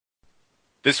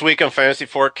This week on Fantasy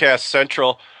Forecast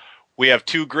Central, we have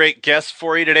two great guests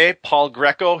for you today. Paul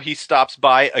Greco, he stops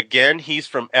by again. He's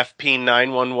from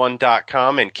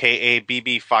FP911.com and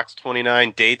KABB Fox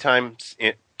 29 Daytime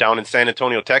down in San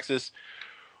Antonio, Texas.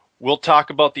 We'll talk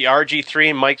about the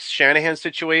RG3 and Mike Shanahan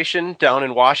situation down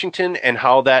in Washington and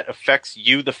how that affects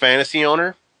you, the fantasy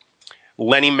owner.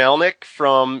 Lenny Melnick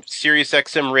from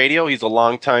SiriusXM Radio. He's a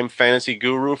longtime fantasy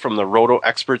guru from the Roto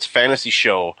Experts Fantasy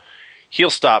Show. He'll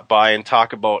stop by and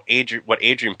talk about what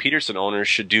Adrian Peterson owners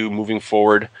should do moving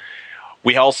forward.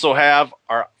 We also have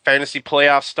our fantasy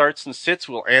playoff starts and sits.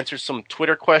 We'll answer some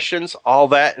Twitter questions, all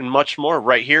that and much more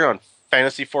right here on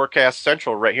Fantasy Forecast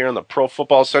Central, right here on the Pro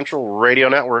Football Central Radio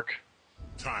Network.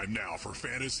 Time now for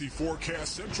Fantasy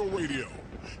Forecast Central Radio.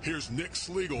 Here's Nick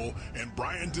Sliegel and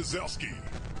Brian Dzelski.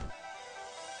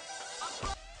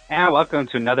 And welcome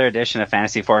to another edition of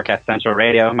Fantasy Forecast Central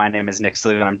Radio. My name is Nick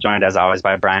Sliegel, and I'm joined as always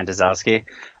by Brian Dzelski.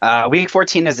 Week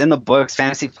 14 is in the books.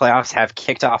 Fantasy playoffs have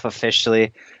kicked off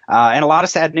officially. And a lot of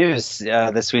sad news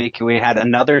this week. We had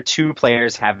another two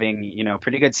players having,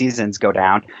 pretty good seasons go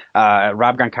down.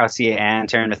 Rob Gronkowski and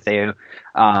Terran Mathieu,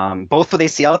 both with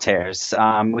ACL tears.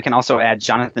 We can also add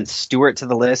Jonathan Stewart to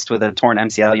the list with a torn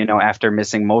MCL, after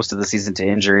missing most of the season to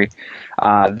injury.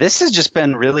 This has just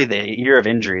been really the year of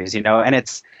injuries, and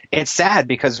it's sad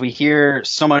because we hear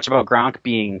so much about Gronk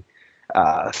being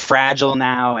fragile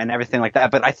now and everything like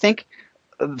that. But I think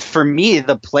for me,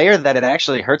 the player that it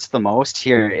actually hurts the most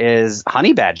here is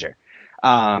Honey Badger.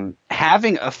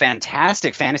 Having a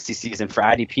fantastic fantasy season for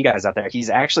IDP guys out there. He's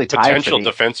actually tied Potential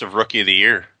defensive rookie of the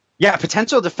year. Yeah,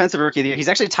 potential defensive rookie of the year. He's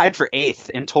actually tied for 8th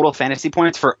in total fantasy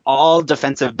points for all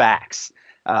defensive backs.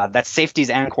 That's safeties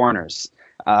and corners.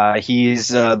 He's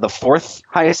the 4th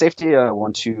highest safety,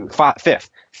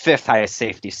 fifth highest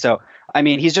safety. So,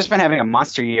 he's just been having a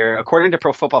monster year. According to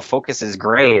Pro Football Focus's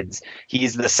grades,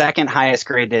 he's the 2nd highest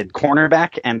graded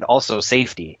cornerback and also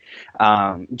safety.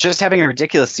 Just having a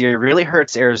ridiculous year really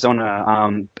hurts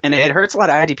Arizona, and it hurts a lot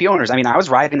of IDP owners. I was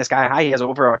riding this guy high. He has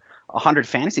over 100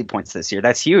 fantasy points this year.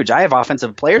 That's huge. I have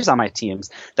offensive players on my teams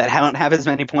that don't have as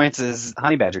many points as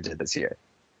Honey Badger did this year.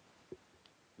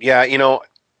 Yeah,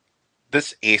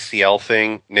 this ACL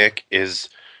thing, Nick, is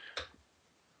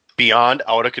beyond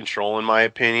out of control in my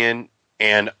opinion,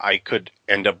 and I could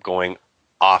end up going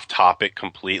off topic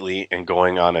completely and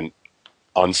going on an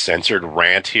uncensored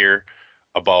rant here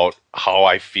about how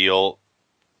I feel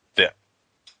the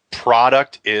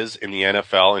product is in the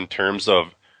NFL in terms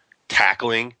of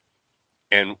tackling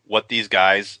and what these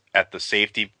guys at the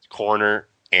safety, corner,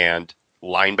 and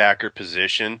linebacker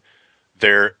position,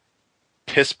 their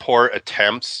piss poor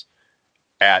attempts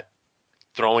at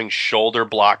throwing shoulder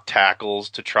block tackles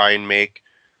to try and make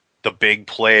the big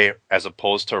play as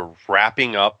opposed to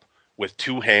wrapping up with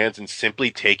two hands and simply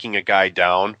taking a guy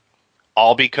down,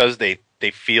 all because they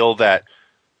feel that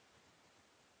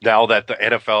now that the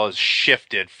NFL has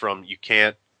shifted from you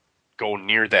can't go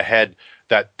near the head,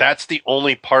 that's the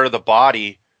only part of the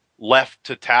body left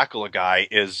to tackle a guy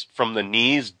is from the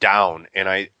knees down. And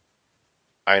I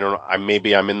don't know,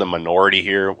 maybe I'm in the minority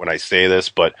here when I say this,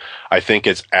 but I think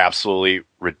it's absolutely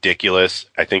ridiculous.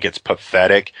 I think it's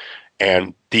pathetic.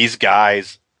 And these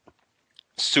guys,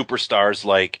 superstars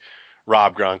like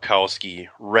Rob Gronkowski,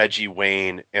 Reggie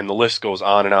Wayne, and the list goes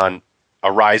on and on,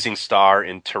 a rising star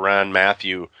in Tyrann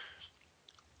Mathieu,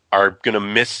 are going to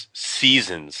miss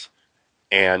seasons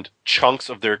and chunks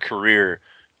of their career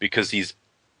because these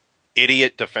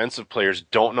idiot defensive players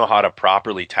don't know how to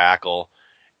properly tackle.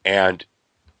 And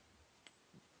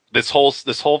this whole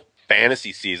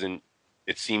fantasy season,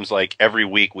 it seems like every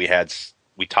week we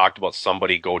talked about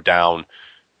somebody go down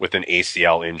with an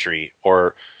ACL injury,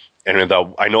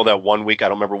 I know that one week, I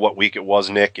don't remember what week it was,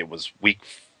 Nick. It was week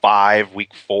 5,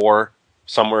 week 4,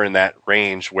 somewhere in that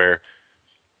range, where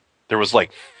there was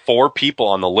like 4 people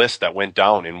on the list that went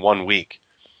down in 1 week.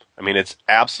 It's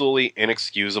absolutely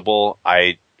inexcusable.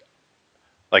 Like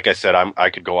I said, I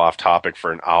could go off topic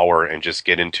for an hour and just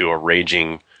get into a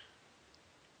raging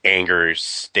anger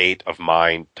state of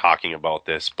mind talking about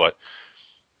this, but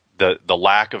the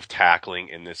lack of tackling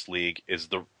in this league is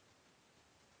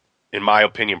in my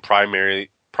opinion, primarily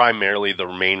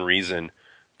the main reason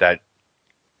that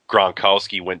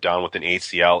Gronkowski went down with an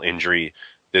ACL injury.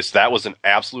 That was an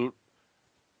absolute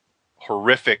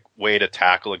horrific way to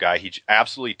tackle a guy. He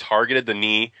absolutely targeted the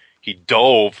knee. He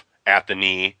dove at the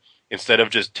knee instead of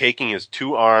just taking his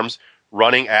 2 arms,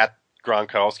 running at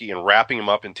Gronkowski and wrapping him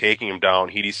up and taking him down.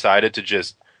 He decided to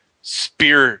just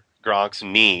spear Gronk's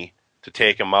knee to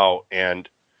take him out. And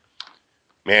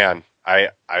man, I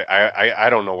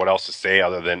don't know what else to say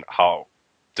other than how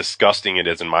disgusting it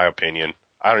is, in my opinion.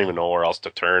 I don't even know where else to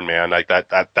turn, man. Like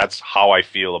that's how I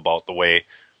feel about the way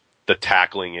the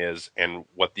tackling is and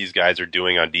what these guys are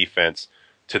doing on defense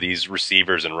to these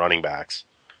receivers and running backs.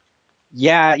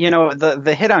 Yeah,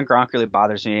 the hit on Gronk really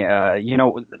bothers me.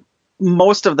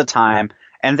 Most of the time,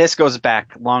 and this goes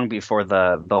back long before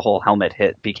the whole helmet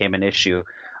hit became an issue.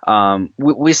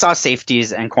 We saw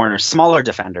safeties and corners, smaller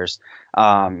defenders,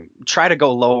 try to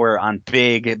go lower on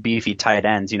big, beefy tight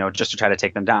ends, just to try to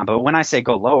take them down. But when I say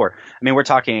go lower, I mean we're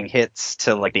talking hits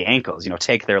to like the ankles,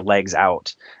 take their legs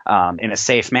out in a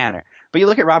safe manner. But you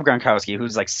look at Rob Gronkowski,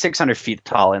 who's like 600 feet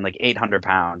tall and like 800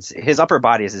 pounds. His upper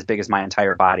body is as big as my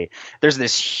entire body. There's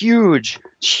this huge,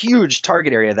 huge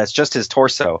target area that's just his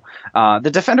torso. The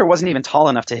defender wasn't even tall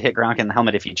enough to hit Gronk in the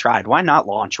helmet if he tried. Why not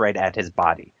launch right at his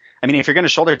body? I mean, if you're going to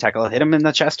shoulder tackle, hit him in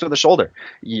the chest or the shoulder.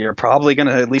 You're probably going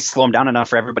to at least slow him down enough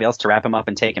for everybody else to wrap him up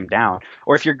and take him down.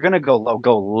 Or if you're going to go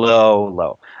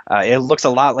low. It looks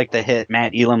a lot like the hit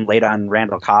Matt Elam laid on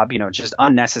Randall Cobb, just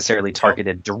unnecessarily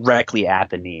targeted directly at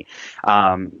the knee.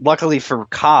 Luckily for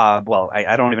Cobb, well,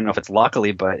 I don't even know if it's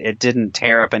luckily, but it didn't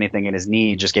tear up anything in his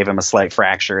knee, just gave him a slight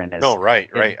fracture in his,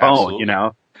 right, bone,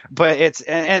 absolutely. But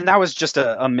and that was just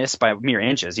a miss by mere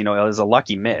inches. It was a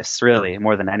lucky miss, really,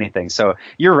 more than anything. So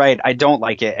you're right. I don't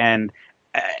like it. And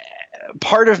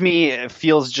part of me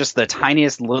feels just the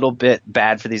tiniest little bit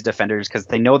bad for these defenders because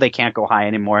they know they can't go high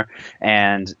anymore.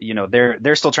 And,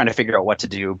 they're still trying to figure out what to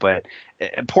do. But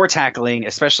poor tackling,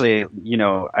 especially,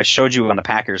 I showed you on the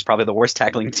Packers, probably the worst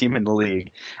tackling team in the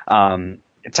league.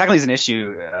 Tackling is an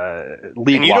issue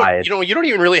league-wide. You don't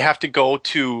even really have to go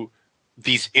to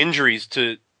these injuries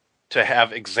to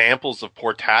have examples of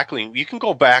poor tackling. You can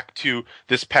go back to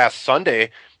this past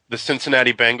Sunday, the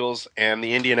Cincinnati Bengals and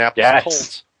the Indianapolis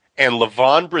Colts. And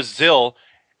Levon Brazil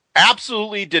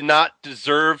absolutely did not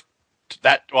deserve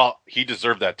that. Well, he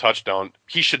deserved that touchdown.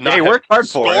 He should not have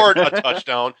scored a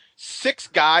touchdown. 6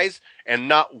 guys and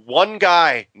not one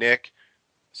guy, Nick.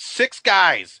 6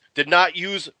 guys did not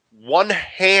use one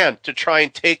hand to try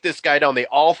and take this guy down. They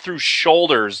all threw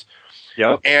shoulders.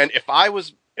 Yep. And if I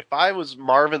was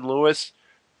Marvin Lewis,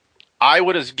 I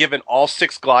would have given all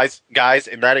 6 guys,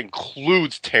 and that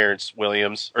includes Terrence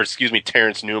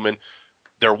Newman,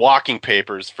 their walking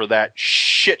papers for that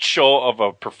shit show of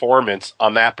a performance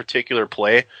on that particular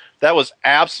play. That was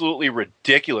absolutely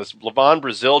ridiculous. Levon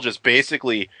Brazil just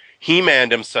basically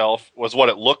He-Manned himself, was what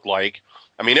it looked like.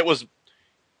 I mean, it was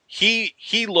he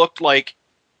looked like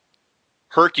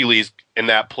Hercules in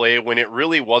that play when it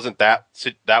really wasn't that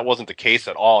wasn't the case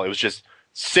at all. It was just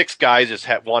 6 guys just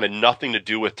wanted nothing to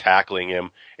do with tackling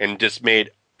him and just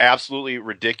made absolutely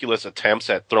ridiculous attempts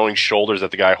at throwing shoulders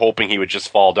at the guy, hoping he would just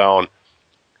fall down.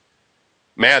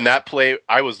 Man, that play,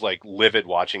 I was like livid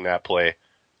watching that play.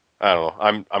 I don't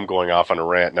know. I'm going off on a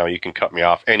rant now. You can cut me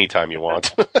off anytime you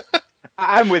want.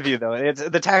 I'm with you though.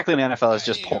 The tackling in the NFL is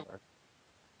just poor.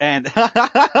 And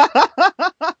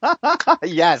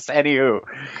yes,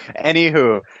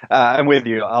 anywho, I'm with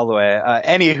you all the way.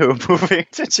 Anywho, moving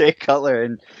to Jay Cutler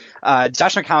and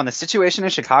Josh McCown, the situation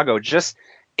in Chicago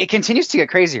it continues to get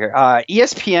crazier.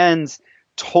 ESPN's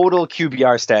total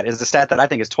QBR stat is the stat that I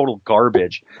think is total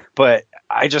garbage, but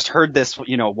I just heard this,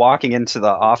 walking into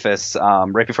the office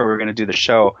right before we were going to do the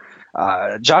show.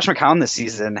 Josh McCown this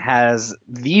season has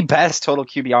the best total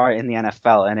QBR in the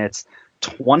NFL, and it's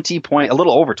a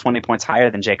little over 20 points higher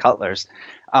than Jay Cutler's.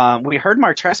 We heard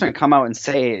Mark Trestman come out and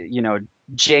say,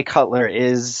 Jay Cutler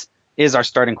is our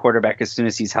starting quarterback as soon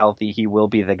as he's healthy. He will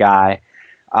be the guy.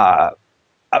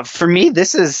 For me,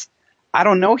 I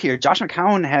don't know here. Josh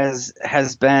McCown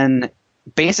has been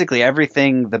basically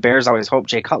everything the Bears always hoped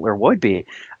Jay Cutler would be.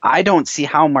 I don't see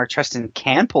how Mark Trestman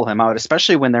can pull him out,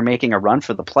 especially when they're making a run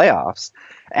for the playoffs.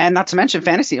 And not to mention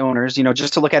fantasy owners,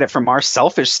 just to look at it from our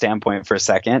selfish standpoint for a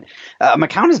second,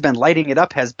 McCown has been lighting it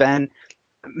up, has been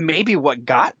maybe what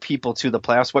got people to the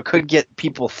playoffs, what could get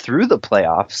people through the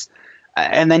playoffs.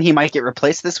 And then he might get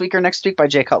replaced this week or next week by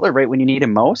Jay Cutler right when you need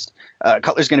him most.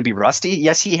 Cutler's going to be rusty.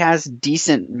 Yes, he has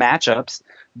decent matchups,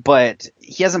 but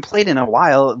he hasn't played in a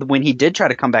while. When he did try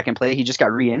to come back and play, he just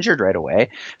got re-injured right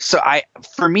away. So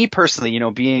for me personally,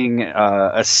 being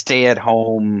a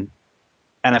stay-at-home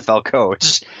NFL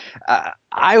coach,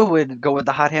 I would go with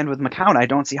the hot hand with McCown. I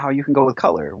don't see how you can go with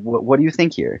Cutler. What do you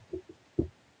think here?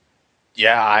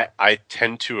 Yeah, I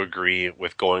tend to agree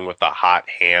with going with the hot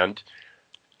hand.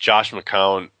 Josh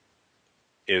McCown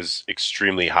is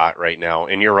extremely hot right now.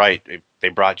 And you're right. They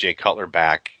brought Jay Cutler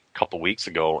back a couple weeks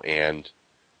ago, and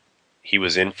he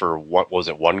was in for,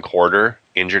 one quarter,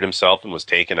 injured himself, and was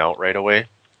taken out right away.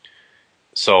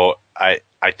 So I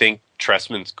think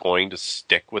Trestman's going to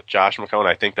stick with Josh McCown.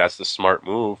 I think that's the smart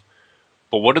move.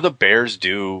 But what do the Bears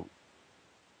do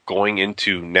going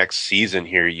into next season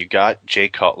here, you got Jay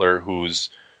Cutler, who's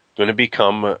going to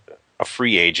become a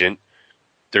free agent.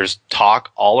 There's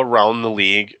talk all around the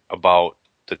league about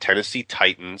the Tennessee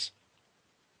Titans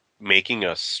making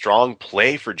a strong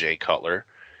play for Jay Cutler.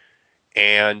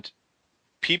 And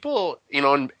people,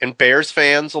 and Bears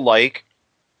fans alike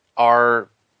are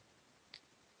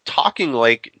talking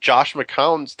like Josh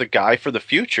McCown's the guy for the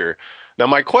future. Now,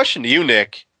 my question to you,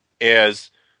 Nick,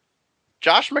 is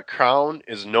Josh McCown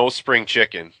is no spring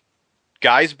chicken.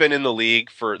 Guy's been in the league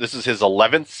this is his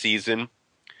 11th season.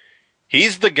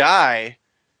 He's the guy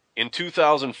in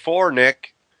 2004,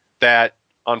 Nick, that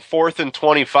on 4th and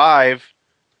 25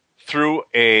 threw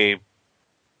a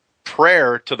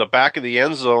prayer to the back of the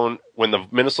end zone when the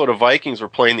Minnesota Vikings were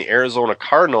playing the Arizona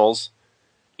Cardinals.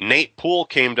 Nate Poole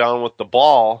came down with the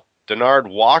ball. Denard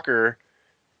Walker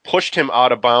pushed him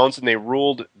out of bounds, and they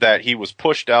ruled that he was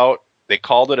pushed out. They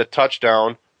called it a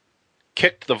touchdown,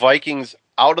 kicked the Vikings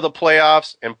out of the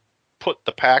playoffs, and put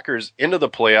the Packers into the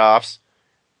playoffs,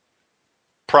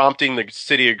 prompting the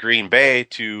city of Green Bay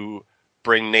to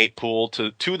bring Nate Poole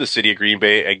to the city of Green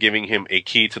Bay and giving him a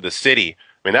key to the city.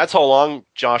 I mean, that's how long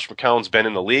Josh McCown's been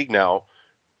in the league now.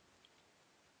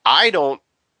 I don't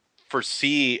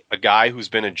foresee a guy who's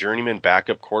been a journeyman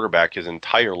backup quarterback his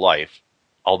entire life,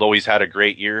 although he's had a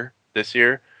great year this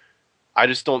year. I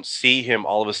just don't see him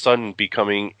all of a sudden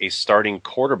becoming a starting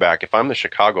quarterback. If I'm the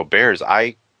Chicago Bears,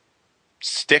 I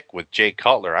stick with Jay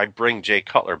Cutler. I bring Jay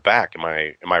Cutler back. Am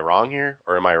I wrong here,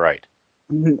 or am I right?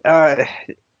 You're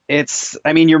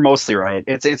mostly right.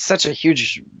 It's such a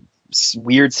huge,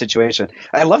 weird situation.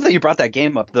 I love that you brought that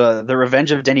game up, the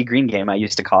Revenge of Denny Green game, I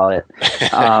used to call it.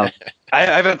 I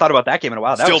haven't thought about that game in a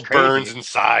while. That Still was crazy. burns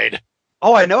inside.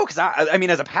 Oh, I know, because I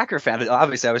mean, as a Packer fan,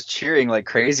 obviously I was cheering like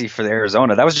crazy for the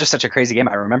Arizona. That was just such a crazy game.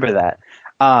 I remember that.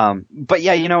 But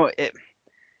yeah,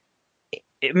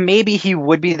 maybe he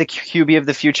would be the QB of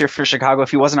the future for Chicago if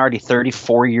he wasn't already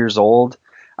 34 years old.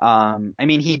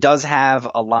 He does have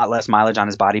a lot less mileage on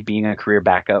his body being a career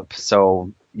backup.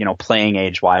 So, playing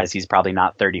age wise, he's probably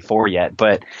not 34 yet.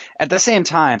 But at the same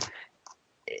time,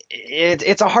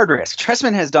 it's a hard risk.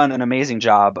 Trestman has done an amazing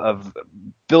job of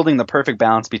building the perfect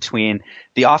balance between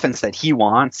the offense that he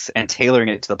wants and tailoring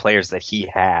it to the players that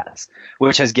he has,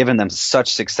 which has given them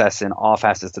such success in all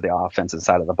facets of the offensive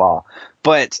side of the ball.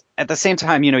 But at the same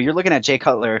time, you're looking at Jay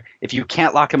Cutler. If you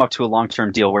can't lock him up to a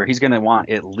long-term deal where he's going to want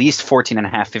at least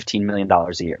 $14.5–15 million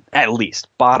a year, at least,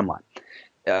 bottom line.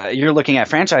 You're looking at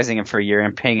franchising him for a year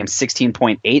and paying him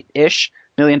 $16.8-ish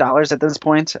million at this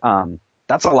point.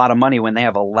 That's a lot of money when they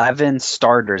have 11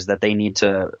 starters that they need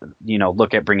to,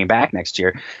 look at bringing back next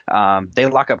year. They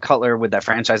lock up Cutler with that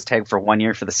franchise tag for 1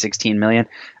 year for the $16 million.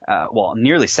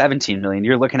 Nearly $17 million.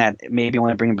 You're looking at maybe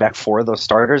only bringing back 4 of those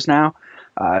starters now.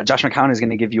 Josh McCown is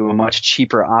going to give you a much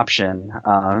cheaper option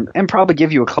and probably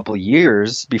give you a couple of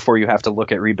years before you have to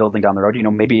look at rebuilding down the road.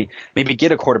 Maybe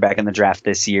get a quarterback in the draft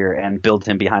this year and build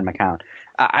him behind McCown.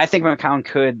 I think McCown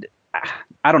could.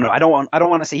 I don't know. I don't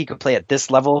want to say he could play at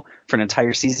this level for an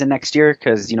entire season next year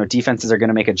because defenses are going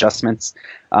to make adjustments.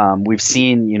 We've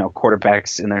seen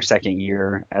quarterbacks in their second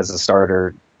year as a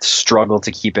starter struggle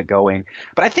to keep it going.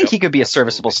 But I think he could be a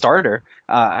serviceable starter.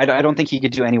 I don't think he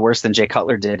could do any worse than Jay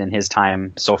Cutler did in his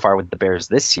time so far with the Bears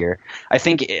this year. I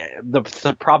think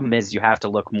the problem is you have to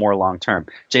look more long term.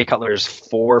 Jay Cutler is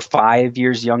 4 or 5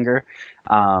 years younger,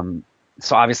 so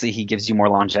obviously he gives you more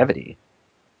longevity.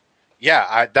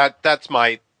 Yeah, that's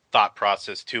my thought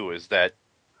process too. Is that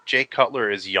Jay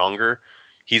Cutler is younger.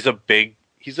 He's a big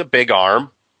arm.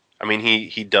 I mean,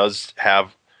 he does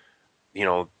have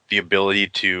the ability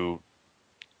to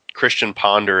Christian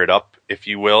Ponder it up, if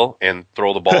you will, and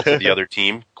throw the ball to the other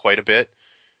team quite a bit.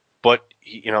 But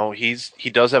he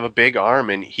does have a big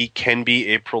arm, and he can be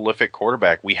a prolific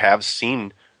quarterback. We have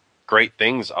seen great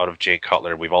things out of Jay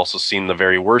Cutler. We've also seen the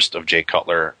very worst of Jay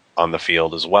Cutler on the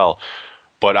field as well.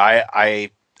 But I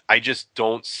just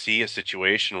don't see a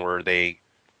situation where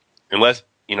unless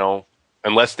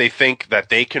they think that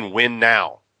they can win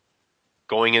now,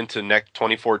 going into next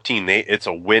 2014, it's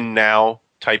a win now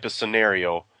type of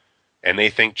scenario, and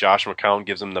they think Josh McCown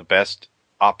gives them the best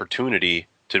opportunity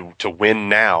to win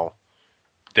now,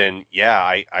 then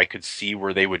yeah, I could see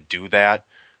where they would do that.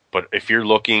 But if you're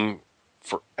looking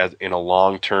in a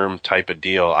long-term type of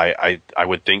deal, I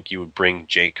would think you would bring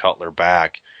Jay Cutler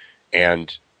back.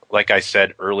 And like I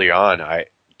said early on,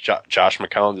 Josh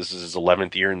McCown, this is his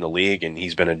 11th year in the league, and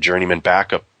he's been a journeyman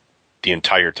backup the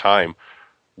entire time.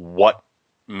 What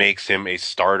makes him a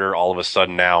starter all of a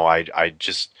sudden now? I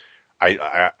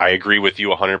agree with you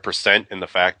 100% in the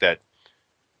fact that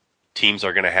teams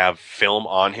are going to have film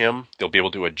on him. They'll be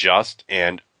able to adjust,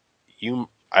 and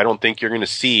I don't think you're going to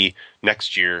see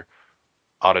next year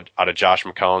out of Josh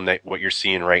McCown what you're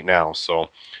seeing right now. So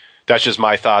that's just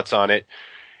my thoughts on it.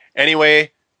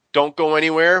 Anyway, don't go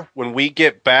anywhere. When we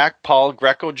get back, Paul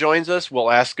Greco joins us.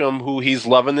 We'll ask him who he's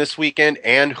loving this weekend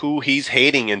and who he's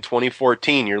hating in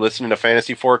 2014. You're listening to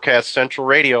Fantasy Forecast Central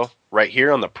Radio right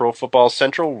here on the Pro Football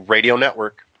Central Radio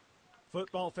Network.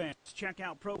 Football fans, check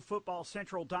out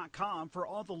ProFootballCentral.com for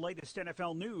all the latest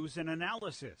NFL news and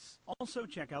analysis. Also,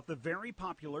 check out the very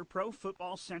popular Pro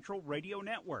Football Central Radio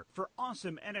Network for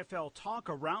awesome NFL talk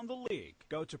around the league.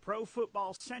 Go to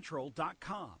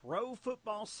ProFootballCentral.com.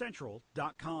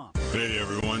 ProFootballCentral.com. Hey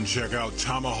everyone, check out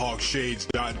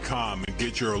TomahawkShades.com and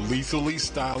get your lethally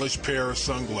stylish pair of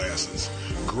sunglasses.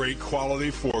 Great quality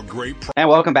for a great price. And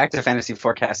welcome back to Fantasy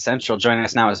Forecast Central. Joining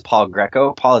us now is Paul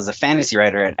Greco. Paul is a fantasy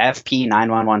writer at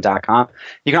FP911.com.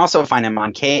 You can also find him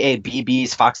on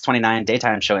KABB's Fox 29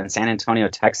 daytime show in San Antonio,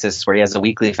 Texas, where he has a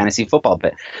weekly fantasy football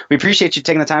bit. We appreciate you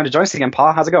taking the time to join us again,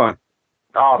 Paul. How's it going?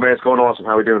 Oh, man, it's going awesome.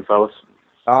 How we doing, fellas?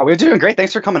 We're doing great.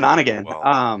 Thanks for coming on again.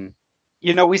 Wow.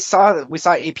 We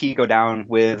saw AP go down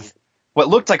with what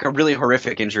looked like a really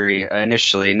horrific injury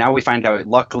initially. Now we find out,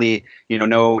 luckily,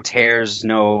 no tears,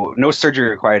 no surgery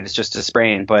required. It's just a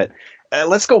sprain. But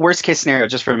let's go worst case scenario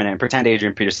just for a minute and pretend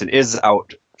Adrian Peterson is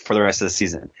out for the rest of the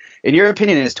season. In your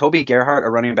opinion, is Toby Gerhart a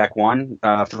running back one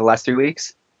for the last 3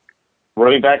 weeks?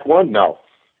 Running back one? No,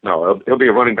 he'll be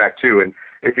a running back two. And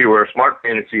if you were a smart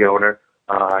fantasy owner,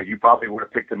 you probably would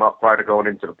have picked him up prior to going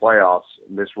into the playoffs.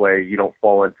 And this way, you don't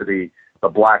fall into the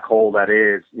black hole that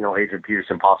is, Adrian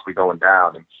Peterson possibly going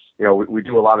down. And we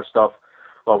do a lot of stuff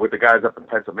with the guys up in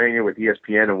Pennsylvania with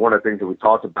ESPN. And one of the things that we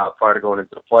talked about prior to going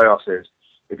into the playoffs is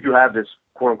if you have this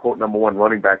quote unquote number one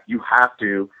running back, you have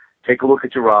to take a look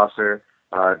at your roster,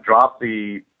 drop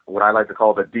what I like to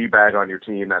call the D-bag on your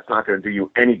team. That's not going to do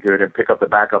you any good, and pick up the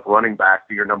backup running back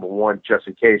for your number one just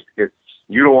in case, because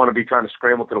you don't want to be trying to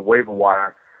scramble to the waiver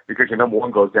wire because your number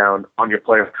one goes down on your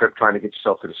playoff trip trying to get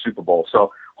yourself to the Super Bowl.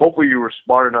 So hopefully you were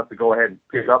smart enough to go ahead and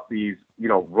pick up these,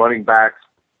 running backs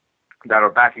that are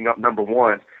backing up number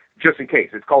one just in case.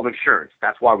 It's called insurance.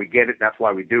 That's why we get it. That's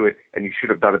why we do it. And you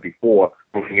should have done it before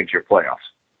moving into your playoffs.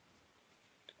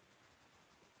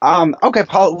 Okay,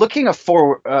 Paul, looking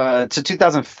forward to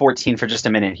 2014 for just a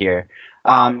minute here.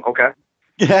 Okay.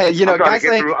 Yeah,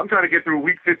 I'm trying to get through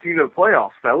week 15 of the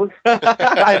playoffs, fellas.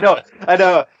 I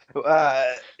know.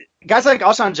 Guys like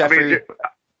Alshon Jeffrey.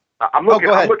 I'm looking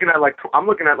at like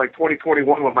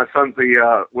 2021 when my son's is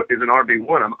an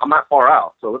RB1. I'm not far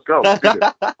out, so let's go. Let's do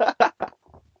this.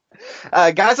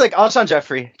 Guys like Alshon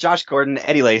Jeffrey, Josh Gordon,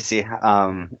 Eddie Lacy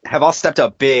have all stepped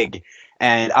up big,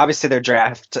 and obviously their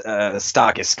draft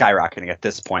stock is skyrocketing at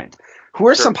this point. Who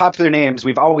are some popular names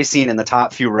we've always seen in the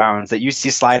top few rounds that you see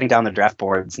sliding down the draft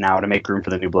boards now to make room for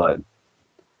the new blood?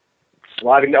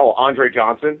 Andre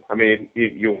Johnson. I mean,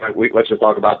 let's just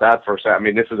talk about that for a second. I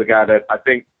mean, this is a guy that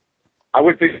I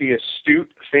would think the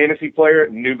astute fantasy player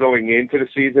knew going into the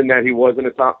season that he was in the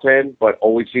top 10, but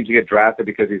always seems to get drafted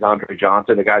because he's Andre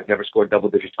Johnson. The guy's never scored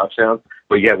double-digit touchdowns,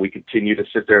 but yet we continue to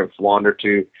sit there and flounder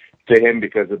to him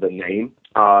because of the name.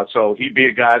 So he'd be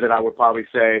a guy that I would probably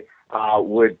say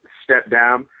would step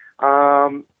down.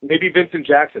 Maybe Vincent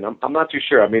Jackson. I'm not too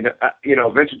sure. I mean,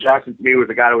 Vincent Jackson to me was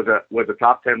a guy that was a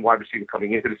top 10 wide receiver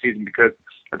coming into the season because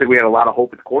I think we had a lot of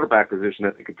hope at the quarterback position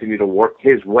as he continued to work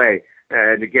his way.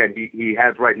 And again, he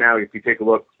has right now, if you take a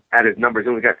look at his numbers, he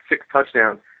only got 6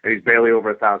 touchdowns and he's barely over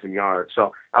 1,000 yards.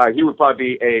 So he would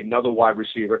probably be another wide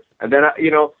receiver. And then,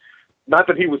 not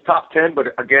that he was top 10, but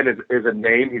again, is a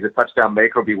name. He's a touchdown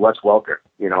maker. Would be Wes Welker.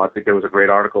 I think there was a great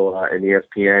article in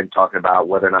ESPN talking about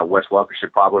whether or not Wes Welker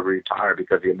should probably retire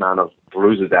because of the amount of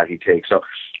bruises that he takes. So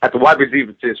at the wide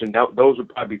receiver position, those would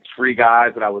probably be 3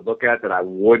 guys that I would look at that I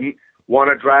wouldn't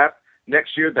want to draft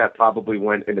next year. That probably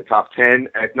went in the top 10.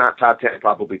 If not top 10,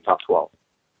 probably top 12.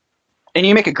 And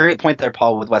you make a great point there,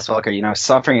 Paal, with Wes Welker,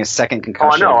 suffering his second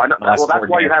concussion. Oh, I know. Well, that's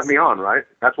why you have me on, right?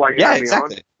 That's why you have me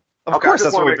on? Of course,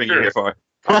 that's what we bring you here for.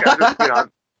 Okay,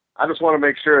 I just want to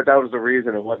make sure that was the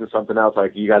reason. It wasn't something else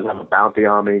like you guys have a bounty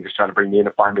on me, just trying to bring me in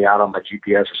to find me out on my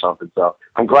GPS or something. So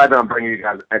I'm glad that I'm bringing you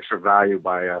guys extra value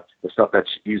by the stuff that's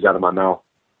used out of my mouth.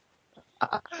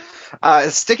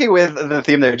 Sticking with the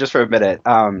theme there just for a minute,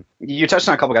 you touched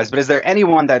on a couple guys, but is there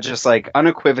anyone that just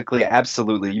unequivocally,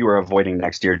 absolutely you are avoiding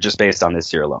next year just based on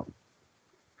this year alone?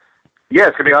 Yeah,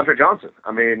 it's going to be Andre Johnson.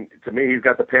 I mean, to me, he's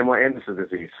got the Pamela Anderson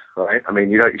disease, right? I mean,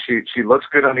 she looks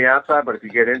good on the outside, but if you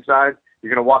get inside,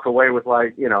 you're going to walk away with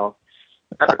hepatitis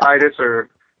or,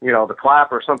 the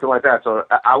clap or something like that. So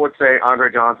I would say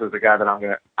Andre Johnson is the guy that I'm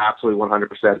going to absolutely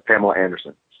 100% Pamela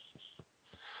Anderson.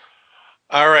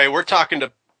 All right, we're talking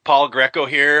to Paul Greco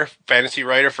here, fantasy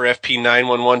writer for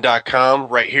FP911.com,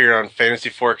 right here on Fantasy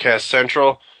Forecast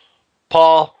Central.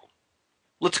 Paul,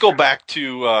 let's go back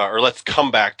to, let's come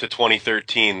back to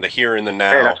 2013, the here and the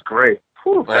now. Hey, that's great.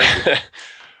 Whew,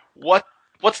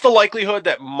 What's the likelihood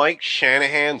that Mike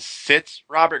Shanahan sits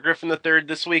Robert Griffin III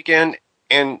this weekend,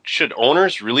 and should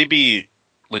owners really be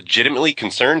legitimately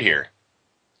concerned here?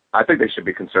 I think they should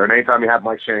be concerned. Anytime you have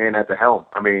Mike Shanahan at the helm,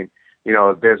 I mean, you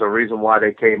know, there's a reason why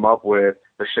they came up with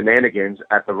the shenanigans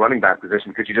at the running back position,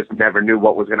 because you just never knew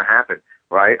what was going to happen,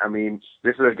 right? I mean,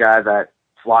 this is a guy that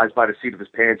flies by the seat of his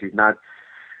pants. He's not,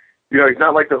 you know, he's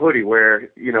not like the hoodie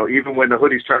where, you know, even when the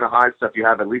hoodie's trying to hide stuff, you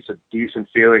have at least a decent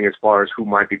feeling as far as who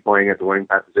might be playing at the running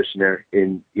back position there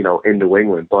in, you know, in New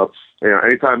England. But, you know,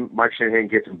 anytime Mike Shanahan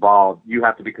gets involved, you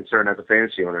have to be concerned as a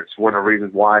fantasy owner. It's one of the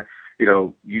reasons why, you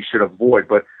know, you should avoid.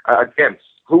 But again,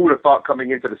 who would have thought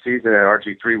coming into the season that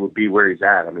RG3 would be where he's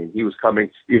at? I mean, he was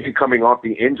coming off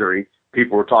the injury.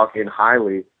 People were talking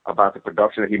highly about the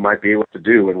production that he might be able to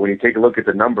do. And when you take a look at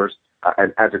the numbers,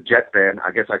 and as a Jet fan,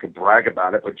 I guess I could brag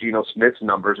about it, but Geno Smith's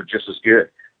numbers are just as good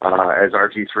as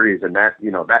RG3's, and that,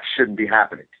 you know, that shouldn't be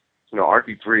happening. You know,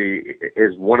 RG3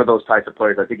 is one of those types of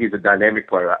players. I think he's a dynamic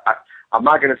player. I'm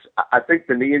not going to – I think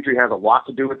the knee injury has a lot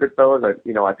to do with it, though. That,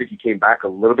 you know, I think he came back a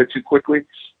little bit too quickly.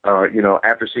 You know,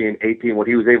 after seeing AP and what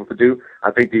he was able to do,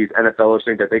 I think these NFLers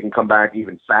think that they can come back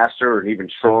even faster and even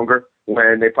stronger,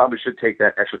 when they probably should take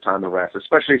that extra time to rest,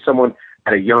 especially someone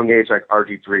at a young age like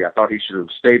RG3. I thought he should have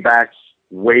stayed back,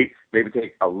 wait, maybe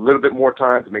take a little bit more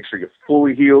time to make sure you're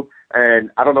fully healed.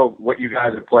 And I don't know what you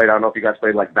guys have played. I don't know if you guys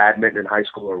played like badminton in high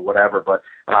school or whatever, but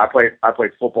I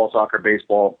played football, soccer,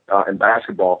 baseball, and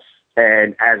basketball.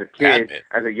 And as a kid, Badminton.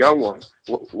 as a young one,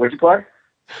 what'd you play?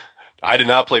 I did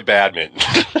not play badminton.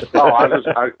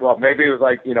 Well, maybe it was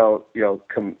like,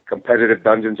 competitive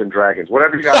Dungeons and Dragons,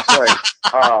 whatever you guys play.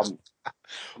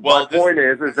 Well, my point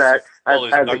is that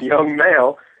as a young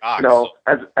male,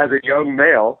 as a young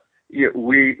male,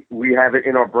 we have it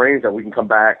in our brains that we can come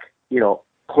back,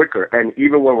 quicker. And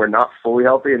even when we're not fully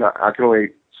healthy, and I can only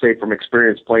say from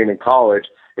experience playing in college,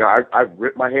 I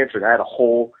ripped my hamstring. I had a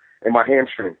hole in my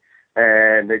hamstring,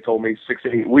 and they told me 6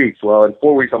 to 8 weeks. Well, in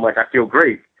 4 weeks, I'm like, I feel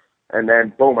great. And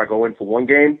then, boom, I go in for one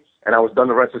game, and I was done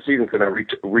the rest of the season because I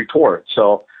retore it.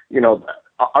 So,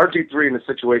 RG3 in the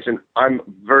situation, I'm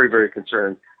very, very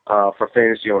concerned for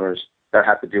fantasy owners that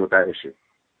have to deal with that issue.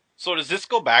 So does this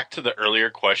go back to the earlier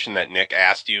question that Nick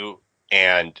asked you,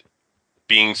 and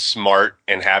being smart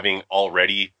and having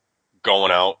already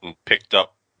gone out and picked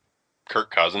up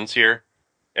Kirk Cousins here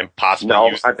and possibly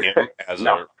using him as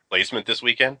a replacement this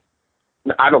weekend?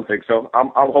 I don't think so.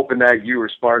 I'm hoping that you were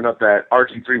smart enough that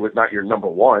RG3 was not your number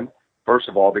one, first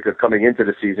of all, because coming into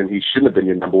the season, he shouldn't have been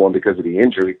your number one because of the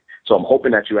injury. So I'm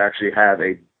hoping that you actually have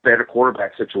a better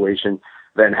quarterback situation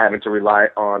than having to rely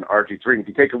on RG3. If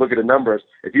you take a look at the numbers,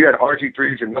 if you had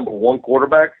RG3 as your number one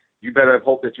quarterback, you better have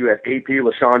hoped that you had AP,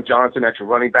 LaShawn Johnson at your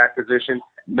running back position,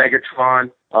 Megatron,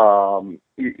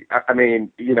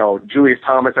 Julius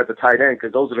Thomas at the tight end,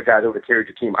 because those are the guys that would have carried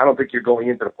your team. I don't think you're going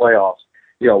into the playoffs,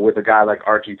 with a guy like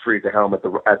RG3 at the helm at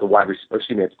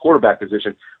the quarterback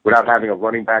position without having a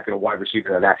running back and a wide receiver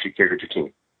that actually carried your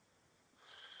team.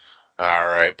 All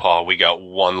right, Paul, we got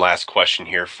one last question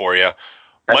here for you.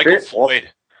 That's Michael it?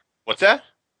 Floyd. What's that?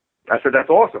 I said, that's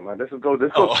awesome, man. This goes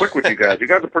quick with you guys. You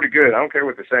guys are pretty good. I don't care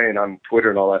what they're saying on Twitter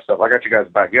and all that stuff. I got you guys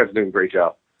back. You guys are doing a great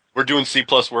job. We're doing C+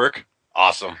 work.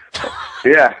 Awesome.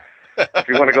 Yeah. If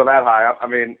you want to go that high,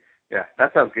 yeah,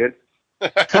 that sounds good.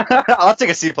 I'll take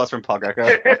a C+ from Paul Greco.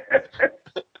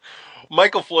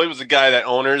 Michael Floyd was a guy that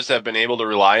owners have been able to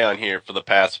rely on here for the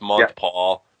past month, yeah.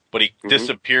 Paul, but he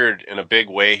disappeared in a big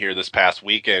way here this past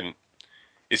weekend.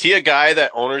 Is he a guy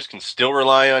that owners can still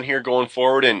rely on here going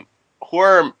forward? And who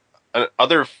are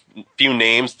other few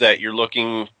names that you're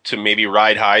looking to maybe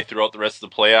ride high throughout the rest of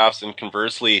the playoffs? And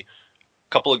conversely, a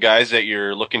couple of guys that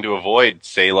you're looking to avoid,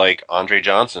 say like Andre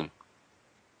Johnson.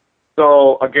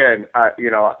 So, again,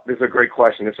 this is a great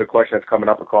question. It's a question that's coming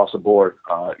up across the board.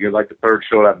 You're like the third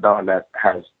show I've done that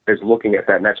is looking at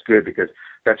that, and that's good because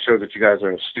that shows that you guys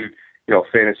are astute,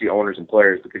 fantasy owners and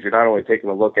players, because you're not only taking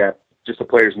a look at just the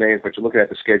players' names, but you're looking at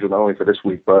the schedule not only for this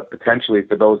week, but potentially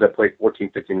for those that play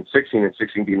 14, 15, and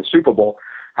 16 being the Super Bowl,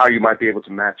 how you might be able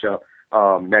to match up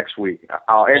next week.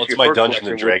 I'll answer it's my Dungeons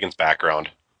and Dragons background.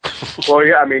 Well,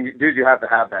 yeah, dude, you have to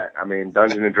have that.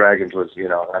 Dungeons and Dragons was,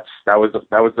 that was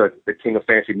the king of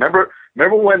fantasy. Remember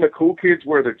when the cool kids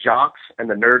were the jocks and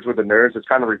the nerds were the nerds? It's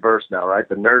kind of reversed now, right?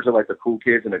 The nerds are like the cool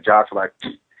kids and the jocks are like,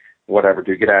 whatever,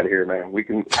 dude, get out of here, man. We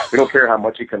don't care how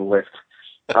much you can lift.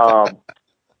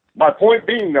 My point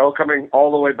being, though, coming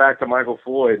all the way back to Michael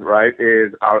Floyd, right,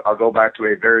 is I'll go back to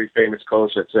a very famous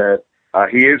coach that said,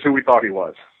 he is who we thought he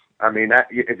was. I mean,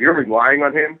 if you're relying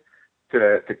on him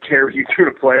to carry you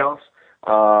through the playoffs,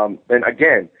 then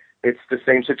again, it's the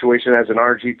same situation as an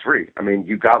RG3. I mean,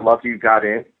 you got lucky, you got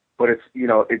in, but it's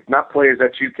not players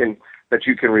that you can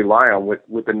rely on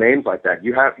with the names like that.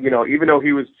 You have, even though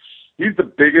he's the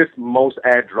biggest, most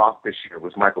ad drop this year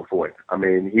was Michael Floyd. I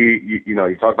mean,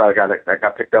 you talk about a guy that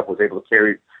got picked up, was able to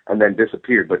carry, and then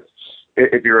disappeared. But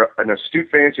if you're an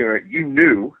astute fan, you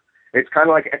knew it's kind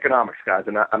of like economics, guys.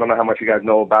 And I don't know how much you guys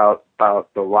know about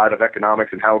the ride of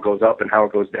economics and how it goes up and how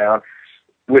it goes down.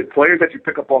 With players that you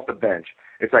pick up off the bench,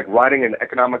 it's like riding an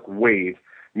economic wave,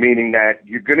 meaning that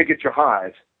you're going to get your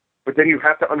highs, but then you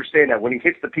have to understand that when he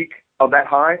hits the peak of that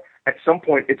high, at some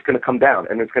point it's going to come down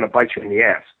and it's going to bite you in the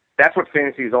ass. That's what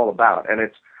fantasy is all about, and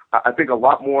I think a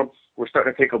lot more. We're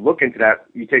starting to take a look into that.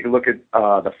 You take a look at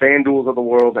the FanDuels of the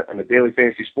world and the daily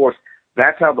fantasy sports.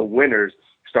 That's how the winners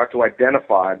start to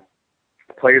identify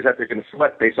players that they're going to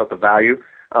select based off the value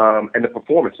and the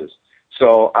performances.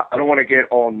 So I don't want to get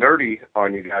all nerdy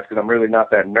on you guys because I'm really not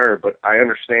that nerd, but I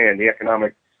understand the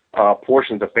economic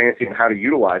portions of fantasy and how to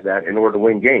utilize that in order to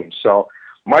win games. So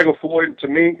Michael Floyd, to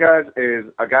me, guys, is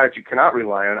a guy that you cannot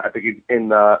rely on. I think he's in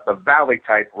the valley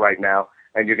type right now,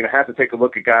 and you're going to have to take a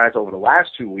look at guys over the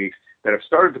last 2 weeks that have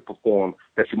started to perform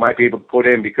that you might be able to put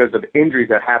in because of injuries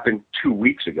that happened 2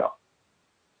 weeks ago.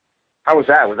 How was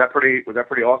that? Was that pretty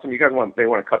awesome? You guys may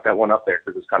want to cut that one up there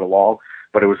because it's kind of long,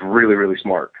 but it was really, really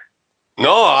smart.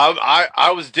 No,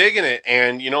 I was digging it,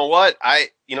 and you know what?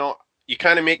 You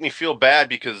kind of make me feel bad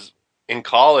because in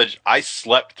college I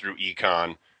slept through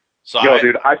econ. So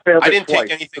dude, I failed it I didn't twice.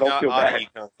 take anything out of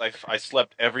econ. I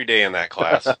slept every day in that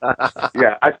class.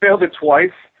 Yeah, I failed it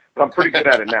twice, but I'm pretty good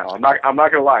at it now. I'm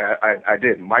not gonna lie, I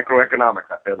did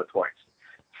microeconomics. I failed it twice.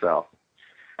 So,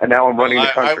 and now I'm running the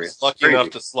country. I was lucky enough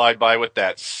to slide by with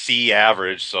that C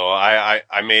average, so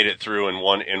I made it through in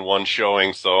one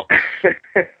showing. So,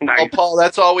 nice. Well, Paul,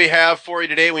 that's all we have for you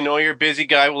today. We know you're a busy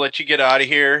guy. We'll let you get out of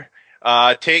here.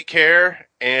 Take care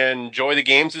and enjoy the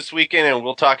games this weekend, and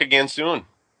we'll talk again soon.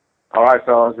 All right,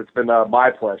 fellas. It's been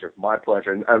my pleasure. My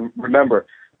pleasure. And remember,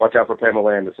 watch out for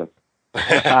Pamela Anderson.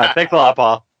 Thanks a lot,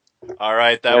 Paul. All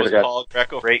right, that was Paul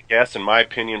Greco. Great guest, in my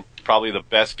opinion, probably the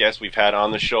best guest we've had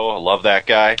on the show. I love that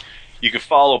guy. You can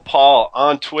follow Paul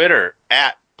on Twitter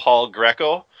at Paul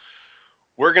Greco.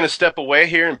 We're going to step away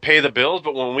here and pay the bills,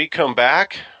 but when we come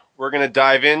back, we're going to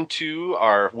dive into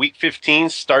our Week 15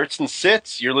 starts and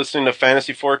sits. You're listening to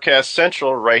Fantasy Forecast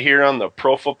Central right here on the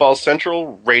Pro Football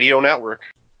Central Radio Network.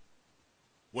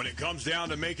 When it comes down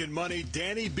to making money,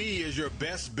 Danny B is your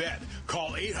best bet.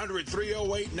 Call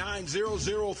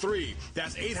 800-308-9003.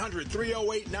 That's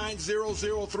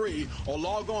 800-308-9003. Or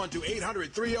log on to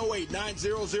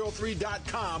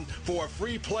 800-308-9003.com for a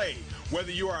free play.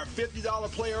 Whether you are a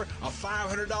 $50 player, a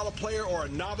 $500 player, or a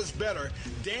novice bettor,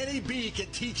 Danny B can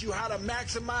teach you how to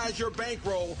maximize your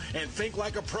bankroll and think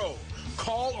like a pro.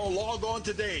 Call or log on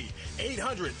today.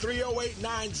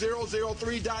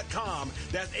 800-308-9003.com.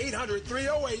 That's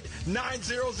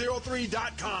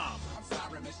 800-308-9003.com.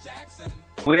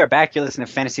 We are back. You're listening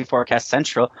to Fantasy Forecast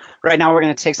Central. Right now, we're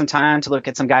going to take some time to look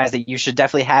at some guys that you should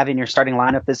definitely have in your starting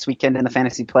lineup this weekend in the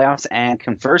fantasy playoffs, and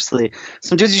conversely,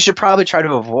 some dudes you should probably try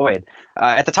to avoid.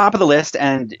 At the top of the list,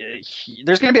 and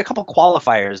there's going to be a couple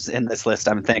qualifiers in this list,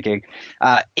 I'm thinking.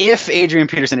 If Adrian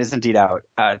Peterson is indeed out,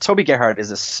 Toby Gerhardt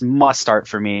is a must start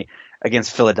for me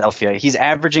against Philadelphia. He's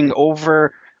averaging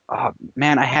over, I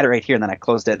had it right here, and then I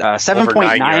closed it, 7.9 over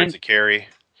 9 yards a carry.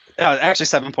 Actually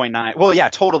 7.9. Well, yeah,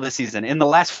 total this season. In the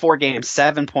last 4 games,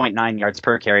 7.9 yards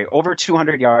per carry, over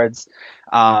 200 yards.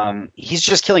 He's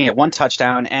just killing it. 1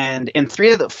 touchdown. And in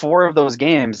 3 of the 4 of those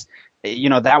games,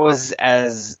 that was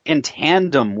as in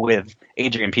tandem with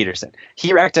Adrian Peterson.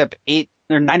 He racked up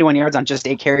 91 yards on just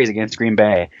 8 carries against Green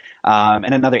Bay,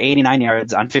 and another 89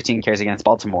 yards on 15 carries against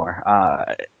Baltimore.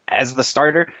 As the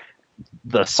starter,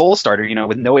 the sole starter,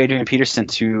 with no Adrian Peterson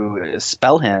to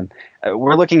spell him,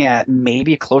 we're looking at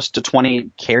maybe close to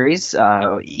 20 carries,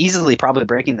 easily probably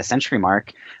breaking the century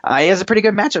mark. He has a pretty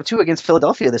good matchup, too, against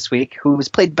Philadelphia this week, who's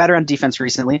played better on defense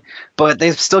recently, but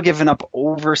they've still given up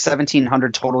over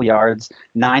 1,700 total yards,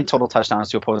 9 total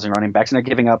touchdowns to opposing running backs, and they're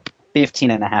giving up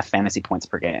 15.5 fantasy points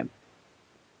per game.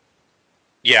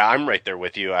 Yeah, I'm right there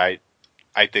with you. I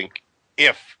think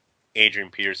if Adrian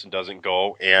Peterson doesn't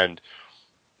go, and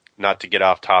not to get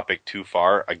off topic too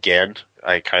far, again,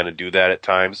 I kind of do that at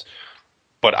times,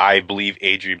 but I believe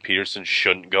Adrian Peterson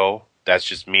shouldn't go. That's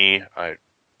just me. I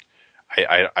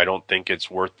don't think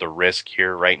it's worth the risk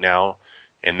here right now.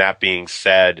 And that being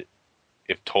said,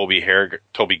 if Toby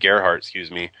Gerhart,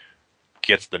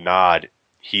 gets the nod,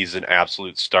 he's an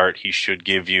absolute start. He should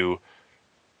give you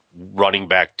running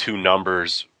back 2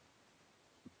 numbers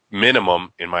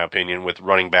minimum, in my opinion, with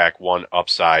running back 1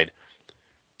 upside.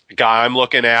 The guy I'm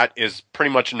looking at is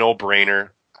pretty much a no-brainer,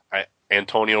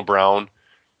 Antonio Brown.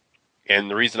 And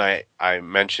the reason I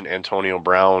mentioned Antonio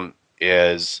Brown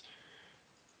is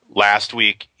last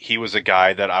week he was a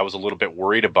guy that I was a little bit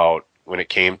worried about when it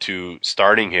came to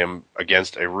starting him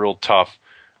against a real tough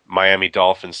Miami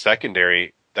Dolphins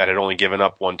secondary that had only given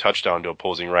up 1 touchdown to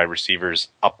opposing wide receivers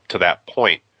up to that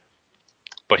point.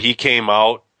 But he came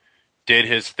out, did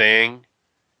his thing,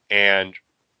 and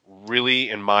really,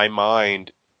 in my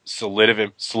mind,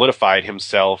 solidified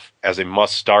himself as a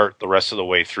must start the rest of the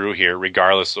way through here,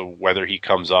 regardless of whether he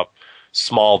comes up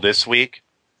small this week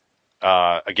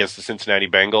against the Cincinnati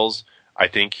Bengals. I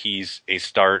think he's a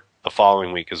start the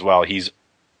following week as well. He's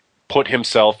put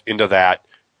himself into that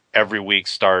every week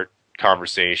start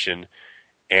conversation.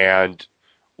 And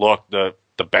look, the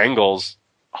Bengals,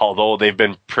 although they've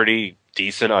been pretty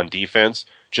decent on defense,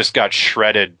 just got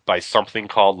shredded by something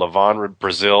called Levon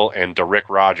Brazil and Derrick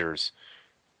Rogers.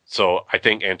 So I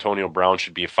think Antonio Brown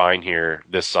should be fine here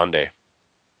this Sunday.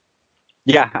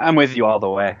 Yeah, I'm with you all the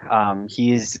way.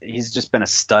 He's just been a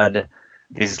stud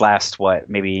these last,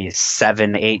 maybe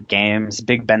 7-8 games.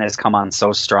 Big Ben has come on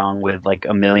so strong with like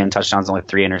 1 million touchdowns, only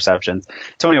 3 interceptions.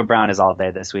 Antonio Brown is all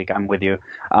day this week. I'm with you.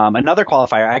 Another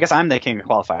qualifier, I guess I'm the king of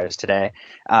qualifiers today.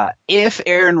 If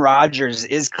Aaron Rodgers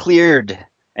is cleared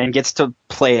and gets to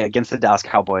play against the Dallas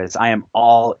Cowboys, I am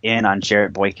all in on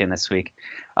Jarrett Boykin this week.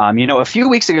 A few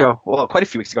weeks ago, quite a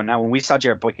few weeks ago now, when we saw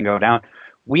Jarrett Boykin go down,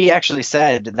 we actually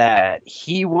said that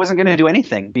he wasn't going to do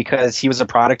anything because he was a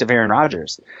product of Aaron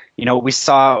Rodgers. We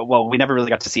never really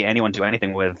got to see anyone do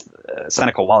anything with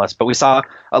Seneca Wallace, but we saw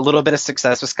a little bit of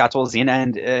success with Scott Tolzien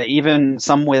and even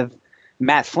some with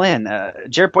Matt Flynn.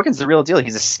 Jarrett Boykin's the real deal.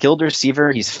 He's a skilled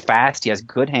receiver. He's fast. He has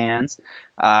good hands.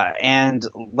 And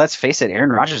let's face it, Aaron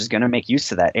Rodgers is going to make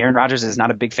use of that. Aaron Rodgers is not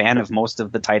a big fan of most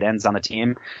of the tight ends on the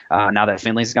team. Now that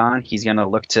Finley's gone, he's going to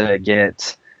look to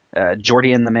get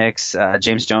Jordy in the mix,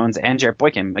 James Jones, and Jarrett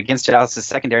Boykin against Dallas'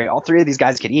 secondary. All 3 of these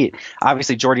guys could eat.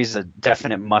 Obviously, Jordy's a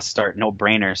definite must-start,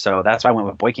 no-brainer, so that's why I went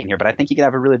with Boykin here. But I think he could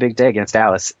have a really big day against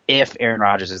Dallas if Aaron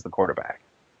Rodgers is the quarterback.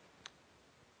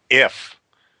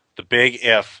 The big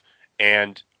if,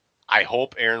 and I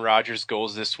hope Aaron Rodgers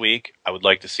goes this week. I would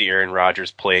like to see Aaron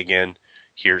Rodgers play again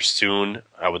here soon.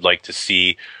 I would like to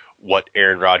see what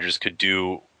Aaron Rodgers could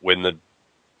do when the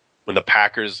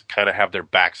Packers kind of have their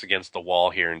backs against the wall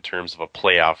here in terms of a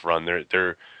playoff run.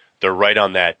 They're right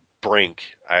on that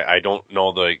brink. I don't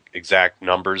know the exact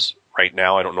numbers right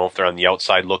now. I don't know if they're on the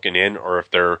outside looking in or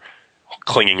if they're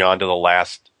clinging on to the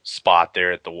last spot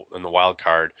there in the wild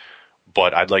card.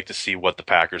 But I'd like to see what the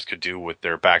Packers could do with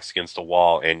their backs against the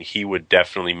wall, and he would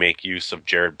definitely make use of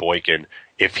Jarrett Boykin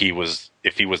if he was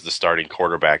the starting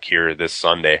quarterback here this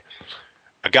Sunday.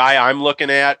 A guy I'm looking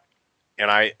at, and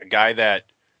a guy that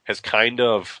has kind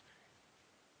of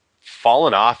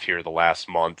fallen off here the last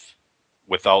month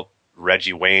without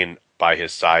Reggie Wayne by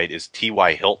his side, is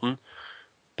T.Y. Hilton.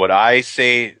 But I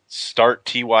say start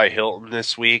T.Y. Hilton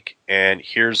this week, and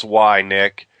here's why,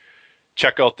 Nick.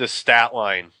 Check out this stat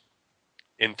line.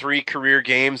 In 3 career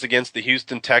games against the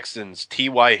Houston Texans,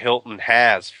 T.Y. Hilton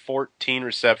has 14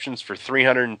 receptions for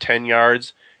 310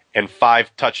 yards and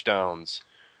 5 touchdowns.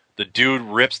 The dude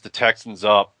rips the Texans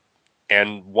up,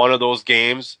 and one of those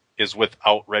games is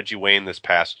without Reggie Wayne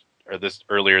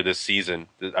earlier this season.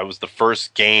 That was the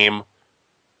first game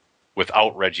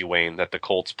without Reggie Wayne that the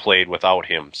Colts played without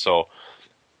him. So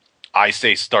I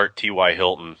say start T.Y.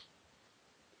 Hilton.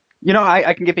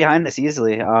 I can get behind this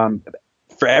easily.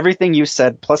 For everything you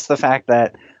said, plus the fact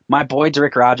that my boy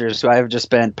Derrick Rogers, who I've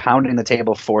just been pounding the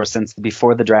table for since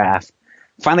before the draft,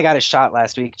 finally got his shot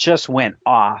last week, just went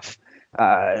off.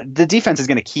 The defense is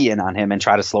going to key in on him and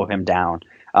try to slow him down.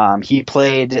 He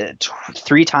played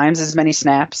 3 times as many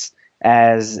snaps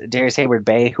as Darius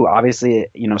Hayward-Bay, who obviously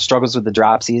struggles with the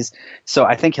dropsies. So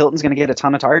I think Hilton's going to get a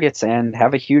ton of targets and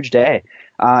have a huge day.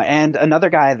 And another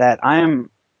guy that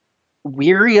I'm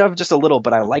weary of just a little,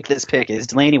 but I like this pick, is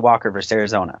Delanie Walker versus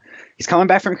Arizona. He's coming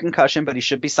back from concussion, but he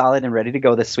should be solid and ready to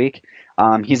go this week.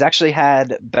 He's actually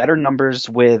had better numbers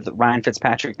with Ryan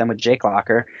Fitzpatrick than with Jake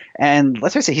Locker. And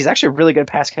let's face it, he's actually a really good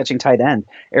pass-catching tight end.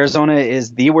 Arizona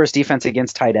is the worst defense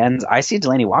against tight ends. I see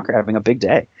Delanie Walker having a big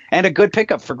day and a good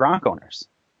pickup for Gronk owners.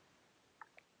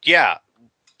 Yeah,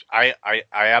 I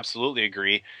absolutely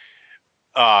agree.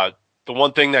 The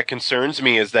one thing that concerns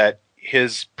me is that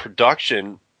his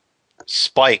production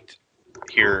spiked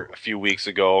here a few weeks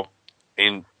ago,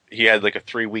 and he had like a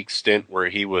 3-week stint where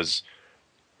he was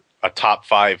a top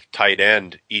 5 tight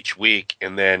end each week,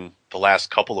 and then the last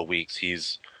couple of weeks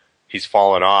he's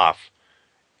fallen off,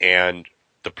 and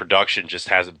the production just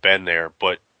hasn't been there.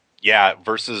 But yeah,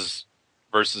 versus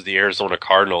the Arizona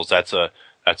Cardinals, that's a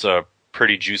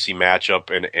pretty juicy matchup,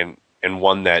 and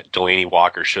one that Delaney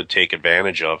Walker should take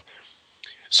advantage of.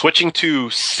 Switching to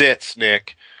sits,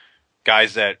 Nick,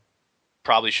 guys that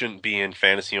probably shouldn't be in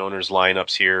fantasy owners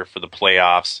lineups here for the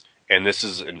playoffs, and this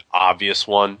is an obvious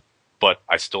one, but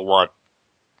I still want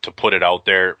to put it out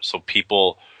there so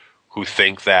people who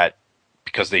think that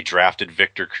because they drafted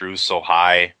Victor Cruz so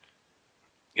high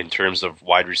in terms of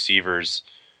wide receivers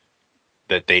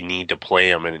that they need to play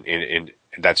him, and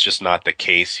that's just not the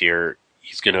case here.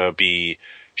 He's going to be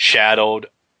shadowed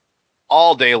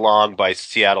all day long by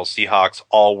Seattle Seahawks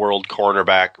all-world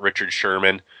cornerback Richard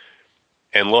Sherman.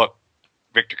 And look,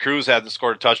 Victor Cruz hasn't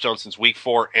scored a touchdown since week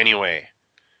 4 anyway.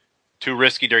 Too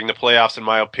risky during the playoffs, in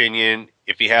my opinion.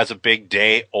 If he has a big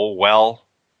day, oh well.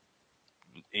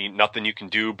 Ain't nothing you can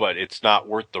do, but it's not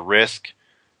worth the risk.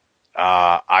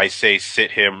 I say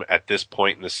sit him at this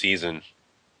point in the season.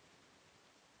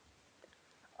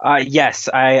 Yes,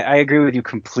 I agree with you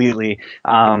completely.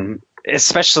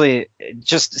 Especially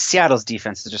just Seattle's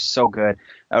defense is just so good.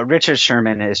 Richard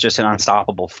Sherman is just an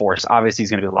unstoppable force. Obviously,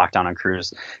 he's going to be locked down on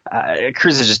Cruz.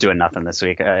 Cruz is just doing nothing this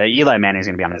week. Eli Manning's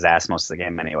going to be on his ass most of the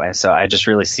game anyway, so I just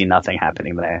really see nothing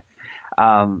happening there.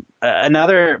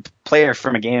 Another player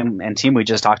from a game and team we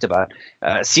just talked about,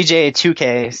 CJ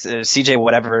 2K, CJ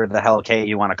whatever the hell K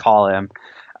you want to call him,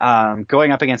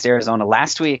 going up against Arizona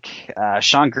last week.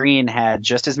 Sean Green had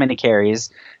just as many carries,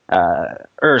 he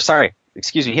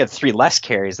had 3 less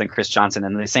carries than Chris Johnson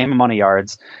and the same amount of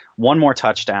yards, 1 more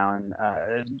touchdown.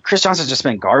 Chris Johnson's just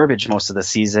been garbage most of the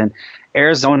season.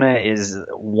 Arizona is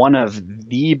one of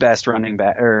the best they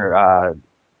are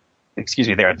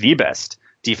the best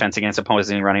defense against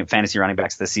opposing fantasy running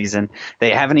backs this season. They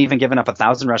haven't even given up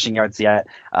 1,000 rushing yards yet,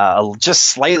 just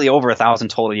slightly over 1,000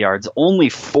 total yards, only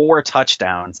 4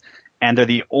 touchdowns, and they're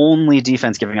the only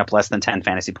defense giving up less than 10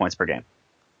 fantasy points per game.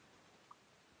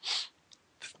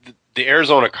 The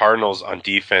Arizona Cardinals on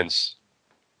defense,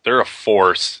 they're a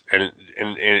force, and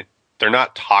they're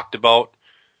not talked about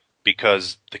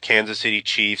because the Kansas City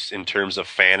Chiefs, in terms of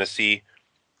fantasy,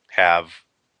 have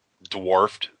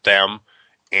dwarfed them,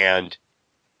 and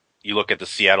you look at the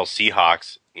Seattle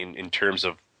Seahawks in terms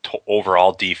of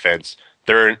overall defense,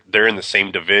 they're in the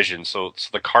same division, so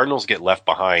the Cardinals get left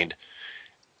behind.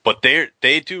 But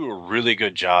they do a really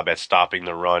good job at stopping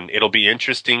the run. It'll be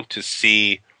interesting to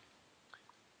see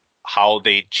how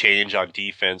they change on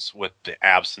defense with the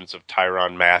absence of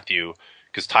Tyrann Mathieu,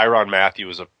 because Tyrann Mathieu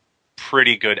is a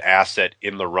pretty good asset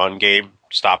in the run game,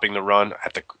 stopping the run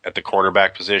at the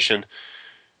cornerback position.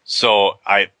 So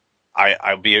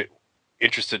I'll be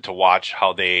interested to watch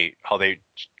how they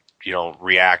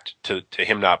react to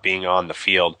him not being on the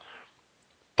field.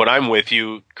 But I'm with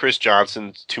you. Chris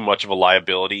Johnson's too much of a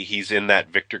liability. He's in that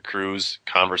Victor Cruz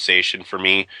conversation for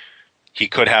me. He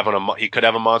could have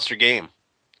a monster game,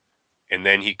 and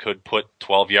then he could put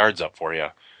 12 yards up for you.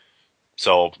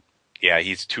 So, yeah,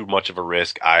 he's too much of a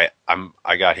risk. I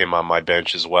got him on my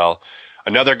bench as well.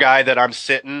 Another guy that I'm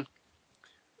sitting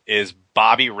is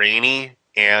Bobby Rainey,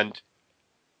 and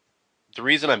the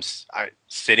reason I'm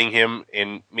sitting him,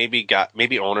 and maybe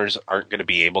owners aren't going to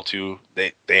be able to.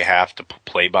 They have to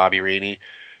play Bobby Rainey,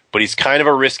 but he's kind of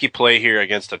a risky play here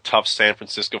against a tough San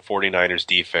Francisco 49ers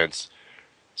defense.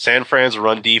 San Fran's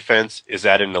run defense is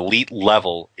at an elite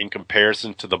level in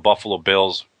comparison to the Buffalo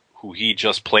Bills, who he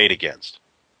just played against,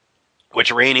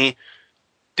 which Rainey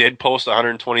did post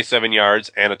 127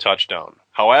 yards and a touchdown.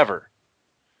 However,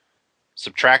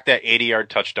 subtract that 80-yard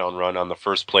touchdown run on the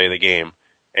first play of the game,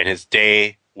 and his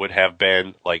day would have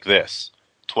been like this: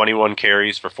 21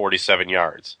 carries for 47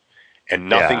 yards. And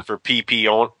nothing for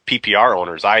PPR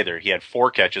owners either. He had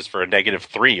 4 catches for a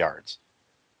 -3 yards.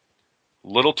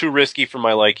 Little too risky for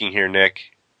my liking here,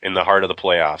 Nick, in the heart of the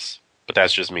playoffs. But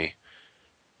that's just me.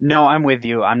 No, I'm with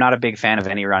you. I'm not a big fan of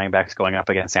any running backs going up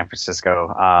against San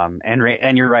Francisco.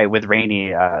 And you're right, with Rainey,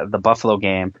 the Buffalo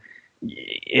game,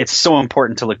 it's so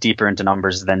important to look deeper into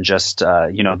numbers than just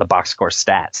the box score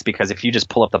stats, because if you just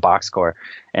pull up the box score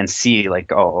and see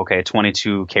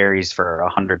 22 carries for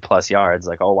 100+ yards,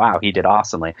 oh wow, he did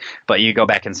awesomely, but you go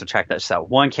back and subtract that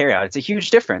 1 carry out, it's a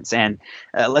huge difference. And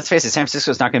let's face it, San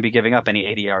Francisco's not going to be giving up any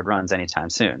 80-yard runs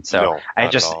anytime soon. So I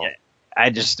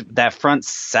just that front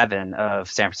 7 of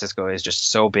San Francisco is just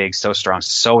so big, so strong,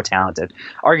 so talented,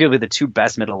 arguably the 2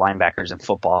 best middle linebackers in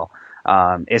football.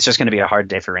 It's just going to be a hard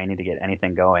day for Rainey to get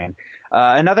anything going.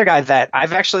 Another guy that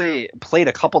I've actually played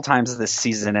a couple times this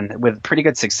season and with pretty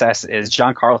good success is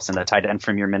John Carlson, the tight end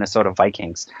from your Minnesota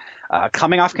Vikings.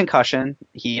 Coming off concussion,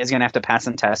 he is going to have to pass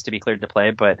some tests to be cleared to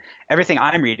play, but everything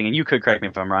I'm reading, and you could correct me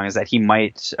if I'm wrong, is that he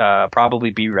might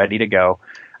probably be ready to go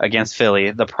against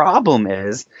Philly. The problem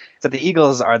is that the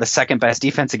Eagles are the second best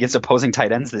defense against opposing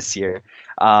tight ends this year.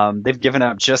 They've given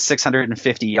up just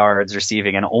 650 yards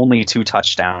receiving and only 2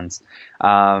 touchdowns.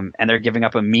 And they're giving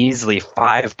up a measly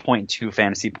 5.2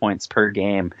 fantasy points per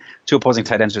game to opposing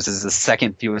tight ends, which is the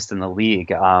second fewest in the league.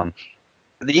 The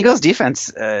Eagles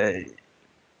defense, at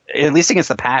least against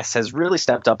the pass, has really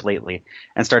stepped up lately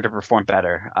and started to perform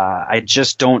better. I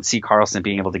just don't see Carlson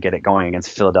being able to get it going against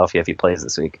Philadelphia if he plays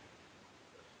this week.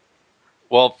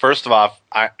 Well, first of all,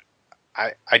 I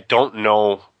don't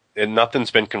know, and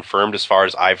nothing's been confirmed as far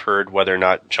as I've heard whether or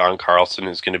not John Carlson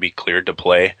is going to be cleared to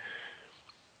play.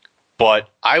 But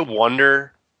I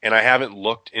wonder, and I haven't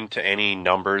looked into any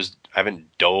numbers, I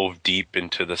haven't dove deep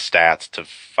into the stats to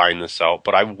find this out,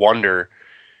 but I wonder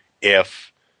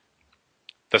if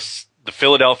the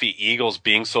Philadelphia Eagles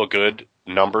being so good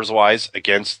numbers-wise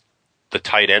against the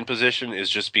tight end position is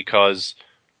just because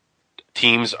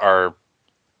teams are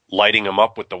lighting them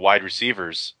up with the wide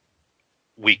receivers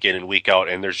week in and week out,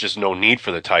 and there's just no need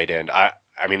for the tight end. I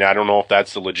mean, I don't know if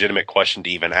that's a legitimate question to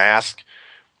even ask.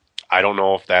 I don't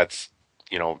know if that's,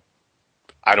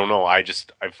 I don't know. I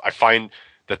find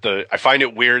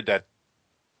it weird that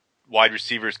wide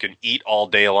receivers can eat all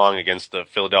day long against the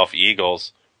Philadelphia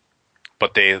Eagles,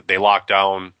 but they lock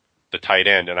down the tight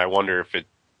end, and I wonder if it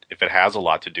has a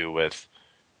lot to do with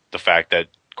the fact that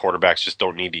quarterbacks just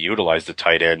don't need to utilize the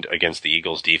tight end against the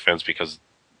Eagles defense because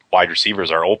wide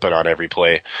receivers are open on every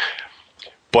play.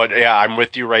 But yeah, I'm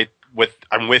with you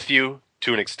I'm with you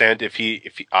to an extent. If he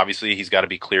obviously he's got to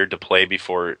be cleared to play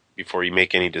before you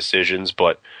make any decisions.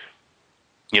 But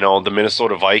the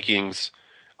Minnesota Vikings,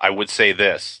 I would say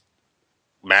this: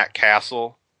 Matt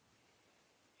Castle,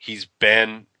 he's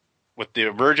been with the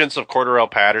emergence of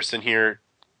Cordero Patterson here,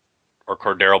 or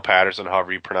Cordero Patterson,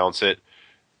 however you pronounce it,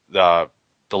 the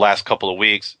last couple of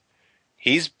weeks,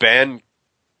 John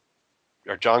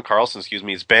Carlson,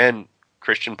 has been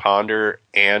Christian Ponder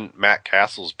and Matt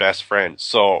Castle's best friend.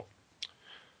 So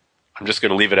I'm just going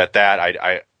to leave it at that.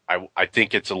 I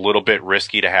think it's a little bit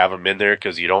risky to have him in there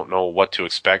because you don't know what to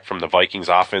expect from the Vikings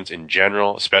offense in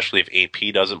general, especially if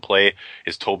AP doesn't play.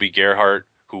 Is Toby Gerhart,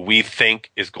 who we think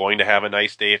is going to have a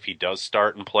nice day if he does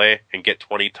start and play and get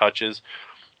 20 touches.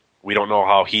 We don't know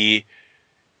how he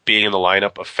being in the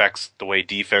lineup affects the way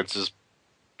defenses,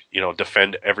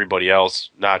 defend everybody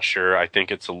else. Not sure. I think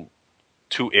it's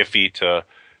too iffy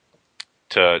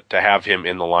to have him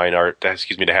in the lineup.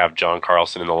 To have John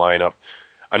Carlson in the lineup.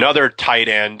 Another tight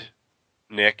end,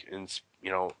 Nick, is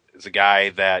a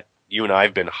guy that you and I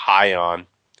have been high on,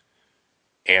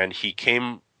 and he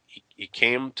came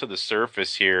to the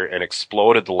surface here and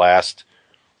exploded the last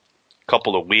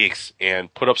couple of weeks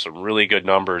and put up some really good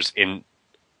numbers in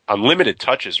unlimited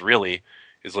touches, really,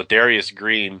 is Ladarius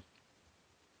Green.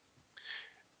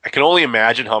 I can only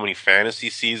imagine how many fantasy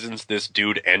seasons this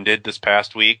dude ended this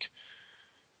past week,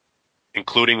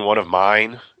 including one of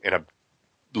mine in a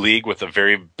league with a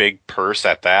very big purse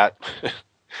at that.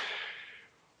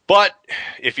 But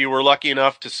if you were lucky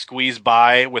enough to squeeze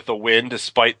by with a win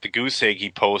despite the goose egg he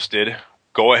posted,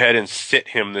 go ahead and sit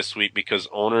him this week because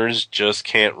owners just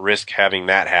can't risk having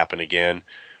that happen again.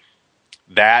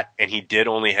 That, and he did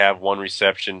only have one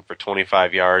reception for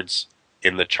 25 yards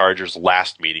in the Chargers'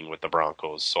 last meeting with the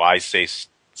Broncos. So I say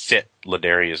sit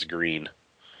Ladarius Green.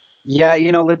 Yeah,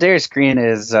 Ladarius Green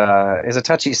is a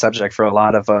touchy subject for a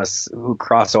lot of us who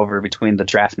cross over between the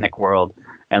draftnik world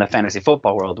and the fantasy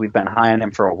football world. We've been high on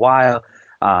him for a while.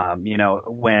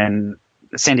 When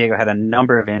San Diego had a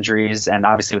number of injuries, and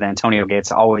obviously with Antonio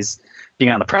Gates always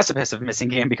being on the precipice of missing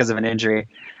game because of an injury,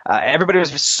 everybody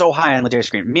was just so high on Ladarius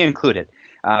Green, me included.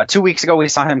 2 weeks ago, we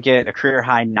saw him get a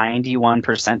career-high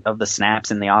 91% of the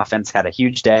snaps in the offense, had a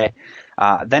huge day.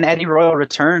 Then Eddie Royal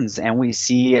returns, and we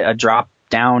see a drop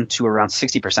down to around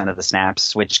 60% of the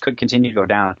snaps, which could continue to go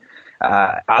down.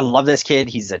 I love this kid.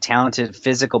 He's a talented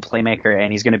physical playmaker,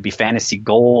 and he's going to be fantasy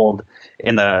gold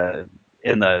in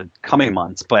the coming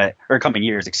months, or coming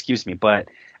years, excuse me. But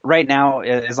right now,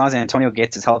 as long as Antonio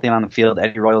Gates is healthy and on the field,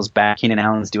 Eddie Royal's back, Keenan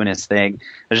Allen's doing his thing.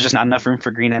 There's just not enough room for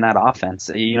Green in that offense.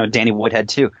 Danny Woodhead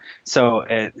too. So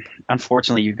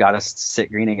unfortunately, you got to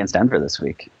sit Green against Denver this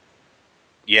week.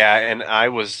 Yeah, and I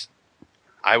was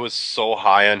so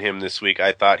high on him this week.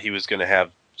 I thought he was going to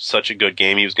have such a good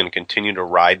game. He was going to continue to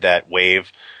ride that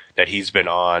wave that he's been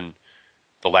on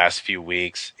the last few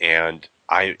weeks, and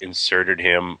I inserted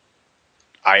him.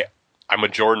 I'm a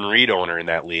Jordan Reed owner in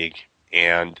that league,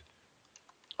 and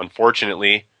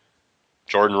unfortunately,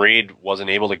 Jordan Reed wasn't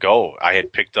able to go. I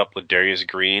had picked up Ladarius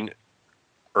Green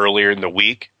earlier in the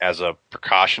week as a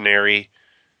precautionary,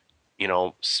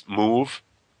 move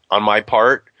on my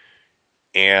part,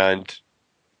 and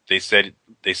they said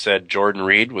Jordan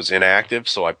Reed was inactive,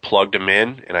 so I plugged him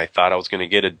in, and I thought I was going to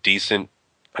get a decent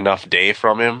enough day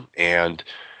from him, and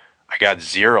I got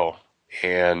 0,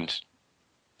 and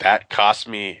that cost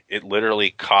me. It literally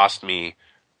cost me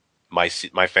my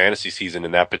fantasy season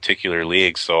in that particular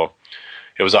league. So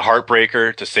it was a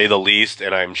heartbreaker, to say the least,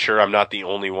 and I'm sure I'm not the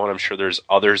only one. I'm sure there's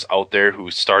others out there who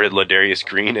started Ladarius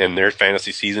Green and their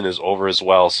fantasy season is over as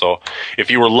well. So if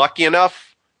you were lucky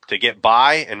enough to get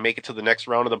by and make it to the next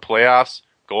round of the playoffs,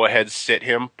 go ahead, sit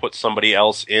him, put somebody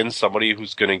else in, somebody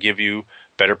who's going to give you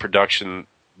better production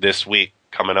this week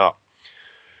coming up.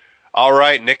 All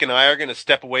right, Nick and I are going to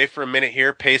step away for a minute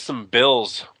here, pay some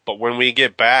bills. But when we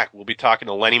get back, we'll be talking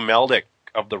to Lenny Melnick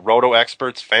of the Roto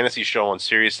Experts Fantasy Show on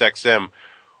SiriusXM.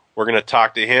 We're going to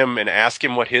talk to him and ask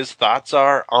him what his thoughts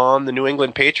are on the New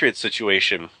England Patriots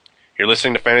situation. You're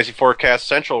listening to Fantasy Forecast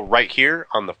Central right here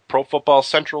on the Pro Football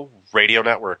Central Radio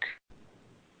Network.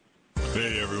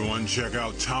 Hey everyone, check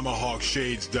out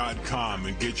TomahawkShades.com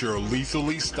and get your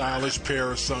lethally stylish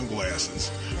pair of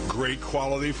sunglasses. Great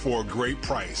quality for a great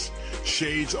price.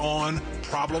 Shades on,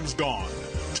 problems gone.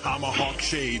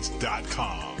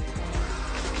 TomahawkShades.com.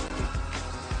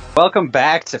 Welcome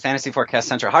back to Fantasy Forecast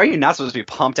Central. How are you not supposed to be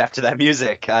pumped after that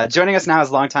music? Joining us now is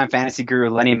longtime fantasy guru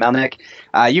Lenny Melnick.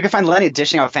 You can find Lenny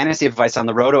dishing out fantasy advice on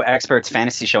the Roto Experts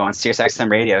Fantasy Show on SiriusXM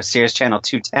Radio, Sirius Channel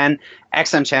 210,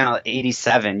 XM Channel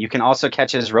 87. You can also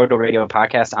catch his Roto Radio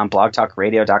podcast on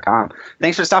blogtalkradio.com.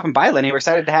 Thanks for stopping by, Lenny. We're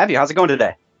excited to have you. How's it going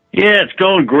today? Yeah, it's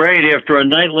going great after a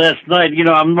night last night.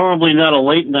 I'm normally not a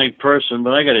late night person,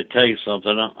 but I got to tell you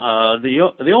something.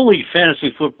 The only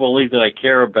fantasy football league that I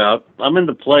care about, I'm in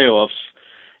the playoffs,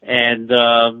 and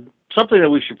something that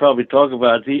we should probably talk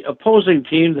about. The opposing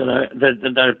team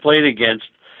that I played against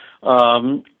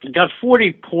got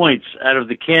 40 points out of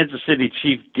the Kansas City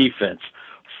Chiefs defense.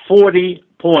 40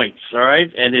 points, all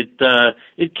right, and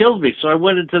it killed me. So I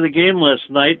went into the game last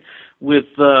night with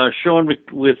McCowan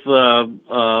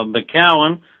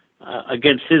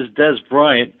against his Des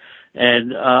Bryant,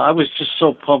 and I was just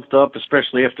so pumped up,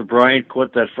 especially after Bryant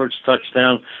caught that first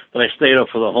touchdown, that I stayed up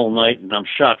for the whole night, and I'm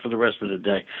shot for the rest of the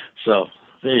day. So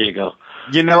there you go.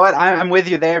 You know what? I'm with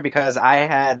you there because I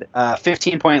had a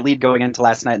 15-point lead going into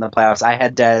last night in the playoffs. I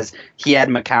had Dez. He had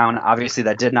McCown. Obviously,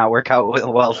 that did not work out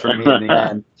well for me in the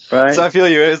end. Right. So I feel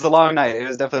you. It was a long night. It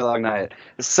was definitely a long night.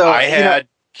 So I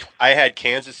had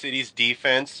Kansas City's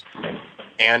defense,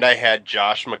 and I had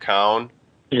Josh McCown.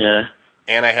 Yeah.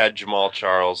 And I had Jamal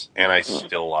Charles, and I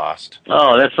still lost.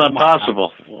 Oh, that's not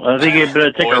possible. I think you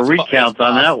better take a recount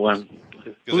on that one.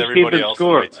 Because everybody else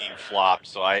on my team flopped,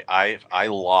 so I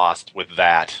lost with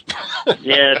that.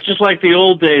 Yeah, it's just like the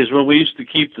old days when we used to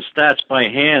keep the stats by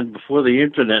hand before the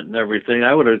internet and everything.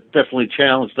 I would have definitely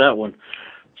challenged that one.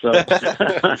 So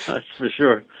that's for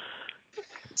sure.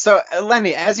 So,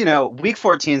 Lenny, as you know, Week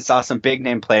 14 saw some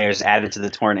big-name players added to the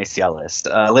torn ACL list.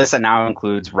 A list that now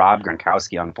includes Rob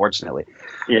Gronkowski, unfortunately.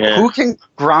 Yeah. Who can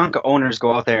Gronk owners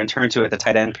go out there and turn to at the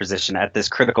tight end position at this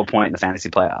critical point in the fantasy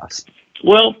playoffs?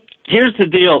 Well, here's the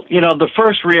deal. The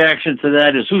first reaction to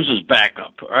that is who's his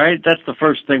backup, all right? That's the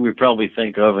first thing we probably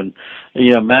think of. And,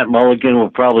 Matt Mulligan will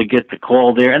probably get the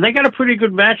call there. And they got a pretty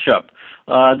good matchup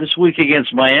this week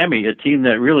against Miami, a team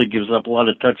that really gives up a lot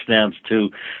of touchdowns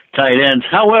to tight ends.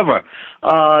 However,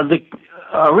 the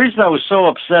reason I was so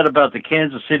upset about the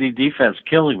Kansas City defense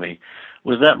killing me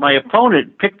was that my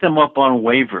opponent picked them up on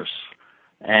waivers.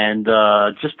 And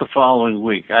just the following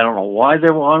week, I don't know why they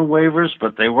were on waivers,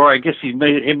 but they were. I guess he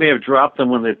may have dropped them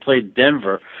when they played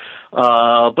Denver.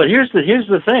 But here's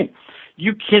the thing: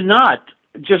 you cannot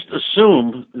just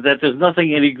assume that there's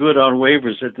nothing any good on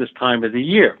waivers at this time of the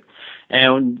year.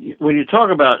 And when you talk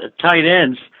about tight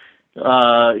ends,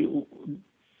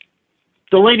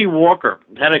 Delaney Walker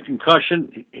had a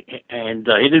concussion, and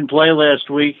he didn't play last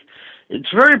week. It's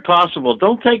very possible.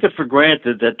 Don't take it for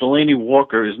granted that Delaney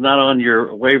Walker is not on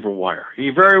your waiver wire. He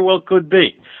very well could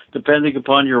be, depending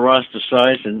upon your roster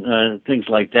size and things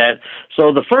like that.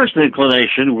 So the first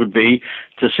inclination would be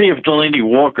to see if Delaney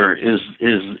Walker is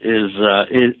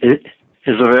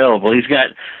available. He's got.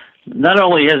 Not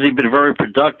only has he been very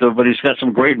productive, but he's got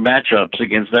some great matchups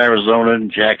against Arizona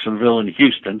and Jacksonville and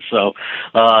Houston. So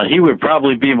he would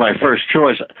probably be my first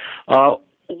choice.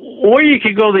 Or you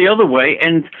could go the other way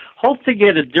and hope to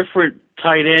get a different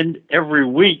tight end every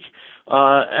week.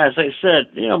 As I said,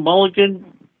 Mulligan,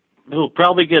 who'll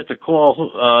probably get the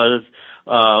call.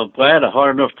 I had a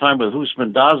hard enough time with Hus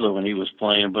Mendoza when he was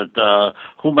playing, but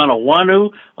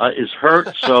Humanawanu is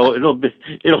hurt, so it'll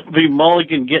be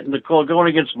Mulligan getting the call, going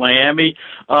against Miami,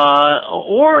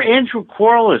 or Andrew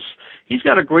Corliss. He's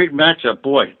got a great matchup,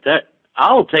 boy.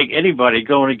 I'll take anybody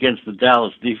going against the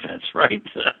Dallas defense, right?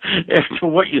 After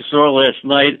what you saw last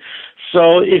night.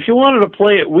 So if you wanted to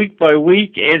play it week by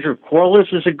week, Andrew Corliss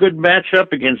is a good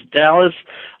matchup against Dallas.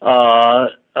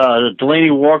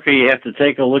 Delaney Walker you have to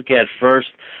take a look at first.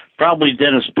 Probably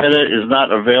Dennis Pitta is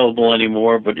not available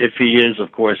anymore, but if he is,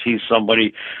 of course, he's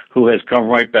somebody who has come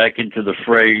right back into the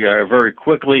fray very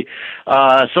quickly.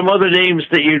 Some other names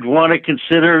that you'd want to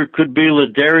consider could be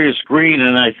Ladarius Green,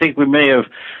 and I think we may have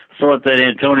thought that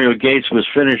Antonio Gates was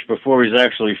finished before he's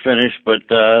actually finished, but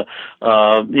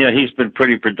he's been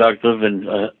pretty productive, and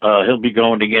he'll be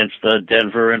going against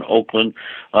Denver and Oakland.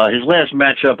 His last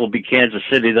matchup will be Kansas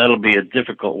City. That'll be a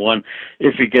difficult one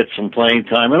if he gets some playing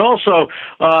time. And also,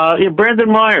 Brandon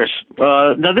Myers.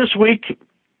 Now this week,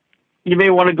 you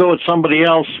may want to go with somebody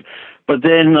else, but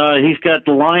then he's got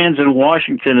the Lions and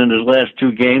Washington in his last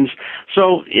two games.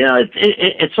 So,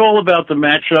 it's all about the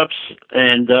matchups.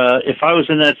 And if I was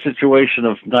in that situation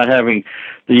of not having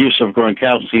the use of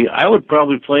Gronkowski, I would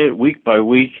probably play it week by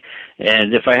week.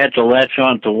 And if I had to latch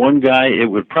on to one guy, it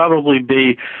would probably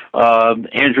be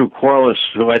Andrew Corliss,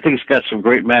 who I think has got some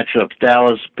great matchups,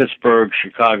 Dallas, Pittsburgh,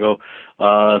 Chicago.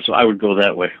 So I would go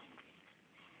that way.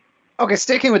 Okay,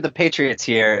 sticking with the Patriots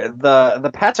here,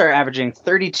 the Pats are averaging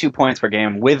 32 points per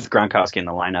game with Gronkowski in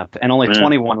the lineup and only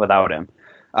 21 without him.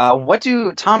 What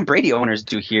do Tom Brady owners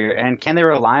do here, and can they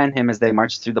rely on him as they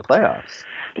march through the playoffs?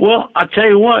 Well, I'll tell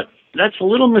you what, that's a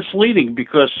little misleading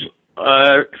because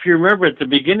if you remember at the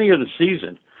beginning of the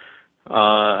season,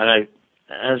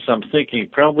 as I'm thinking,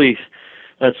 probably,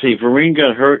 let's see, Vereen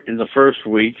got hurt in the first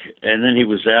week, and then he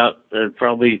was out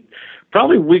probably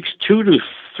weeks 2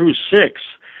 through 6.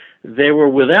 They were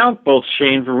without both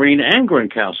Shane Vereen and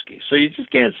Gronkowski. So you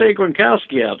just can't say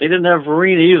Gronkowski out. They didn't have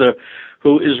Vereen either,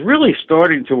 who is really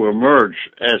starting to emerge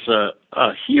as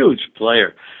a huge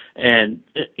player. And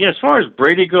as far as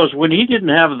Brady goes, when he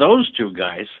didn't have those two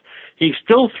guys, he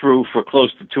still threw for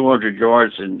close to 200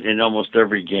 yards in almost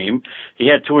every game. He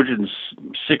had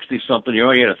 260-something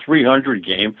yards. He had a 300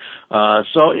 game.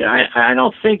 So I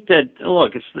don't think that,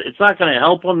 look, it's not going to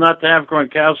help him not to have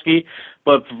Gronkowski,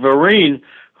 but Vereen,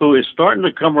 who is starting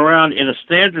to come around in a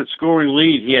standard scoring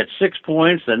lead. He had 6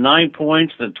 points, then 9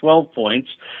 points, then 12 points.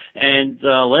 And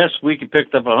last week he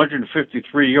picked up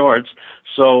 153 yards.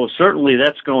 So certainly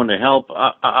that's going to help.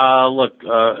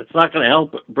 It's not going to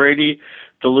help Brady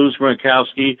to lose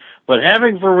Gronkowski, but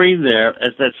having Vereen there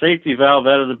as that safety valve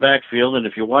out of the backfield, and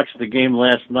if you watched the game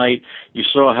last night, you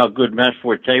saw how good Matt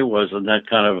Forte was in that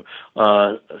kind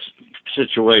of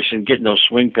situation, getting those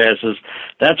swing passes.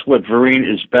 That's what Vereen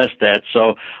is best at.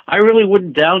 So I really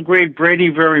wouldn't downgrade Brady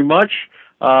very much.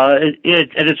 And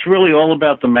it's really all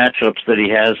about the matchups that he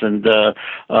has, and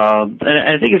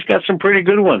I think he's got some pretty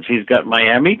good ones. He's got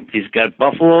Miami, he's got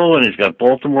Buffalo, and he's got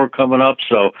Baltimore coming up.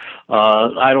 So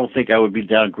I don't think I would be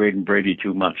downgrading Brady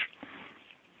too much.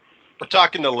 We're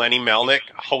talking to Lenny Melnick,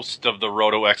 host of the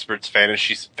Roto Experts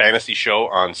Fantasy Show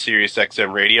on Sirius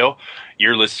XM Radio.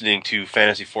 You're listening to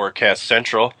Fantasy Forecast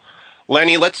Central.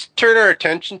 Lenny, let's turn our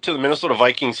attention to the Minnesota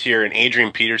Vikings here and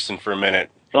Adrian Peterson for a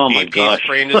minute. Oh my AP gosh!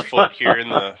 sprained his foot here in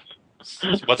the.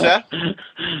 What's that?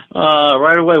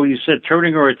 Right away when you said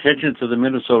turning our attention to the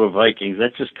Minnesota Vikings,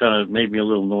 that just kind of made me a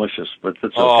little nauseous. But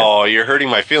that's okay. Oh, you're hurting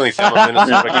my feelings. I'm a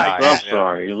Minnesota guy. I'm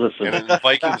sorry. Listen, and the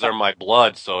Vikings are my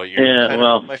blood, so you're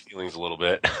hurting my feelings a little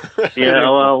bit. Yeah.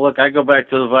 Well, look, I go back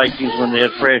to the Vikings when they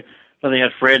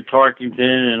had Fred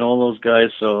Tarkington and all those guys.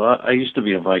 So I used to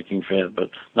be a Viking fan, but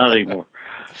not anymore.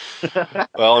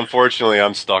 Well, unfortunately,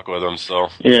 I'm stuck with him. So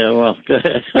yeah, well,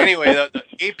 anyway, the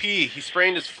AP he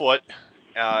sprained his foot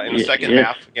in the second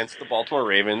half against the Baltimore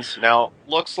Ravens. Now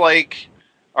looks like,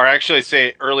 or actually, I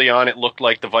say early on, it looked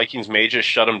like the Vikings may just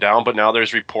shut him down. But now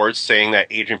there's reports saying that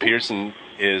Adrian Peterson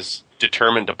is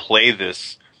determined to play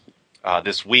this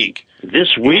week.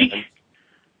 This week? And,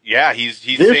 yeah, he's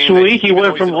this saying week. He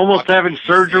went from almost having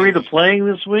surgery to playing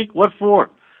this week. What for?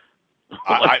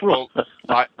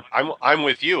 I'm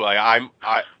with you.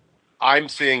 I'm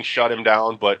saying shut him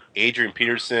down, but Adrian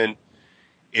Peterson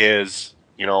is,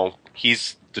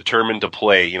 he's determined to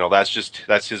play.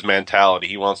 That's his mentality.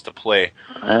 He wants to play.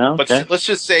 Okay. But let's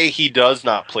just say he does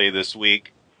not play this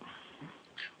week.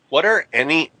 What are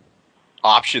any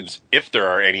options, if there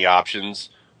are any options,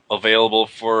 available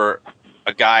for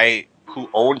a guy who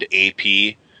owned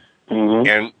AP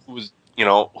and was,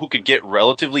 who could get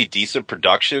relatively decent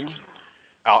production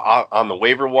on the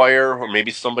waiver wire, or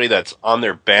maybe somebody that's on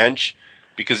their bench,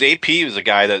 because AP is a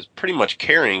guy that's pretty much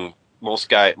carrying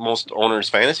most owners'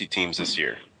 fantasy teams this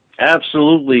year.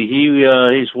 Absolutely,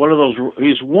 he's one of those.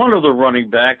 He's one of the running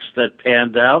backs that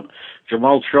panned out.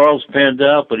 Jamal Charles panned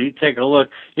out, but you take a look.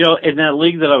 In that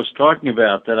league that I was talking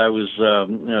about, that I was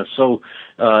so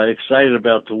excited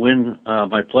about to win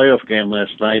my playoff game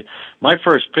last night. My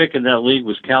first pick in that league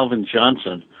was Calvin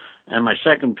Johnson, and my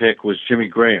second pick was Jimmy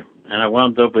Graham, and I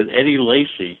wound up with Eddie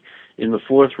Lacy in the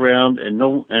fourth round and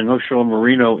no Sean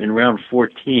Marino in round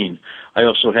 14. I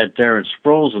also had Darren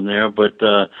Sproles in there, but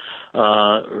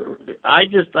I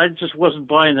just wasn't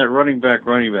buying that running back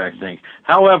thing.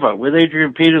 However, with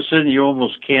Adrian Peterson, you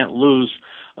almost can't lose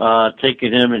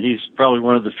taking him, and he's probably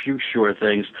one of the few sure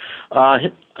things.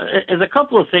 There's a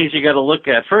couple of things you got to look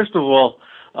at. First of all,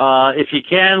 if you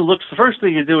can, the first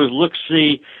thing you do is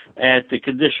see at the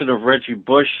condition of Reggie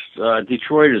Bush.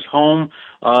 Detroit is home.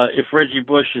 If Reggie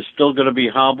Bush is still going to be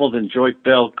hobbled, then Joyce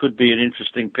Bell could be an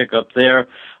interesting pickup there.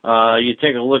 You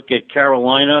take a look at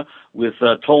Carolina with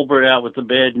Tolbert out with the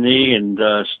bad knee and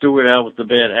Stewart out with the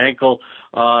bad ankle.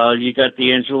 You got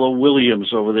D'Angelo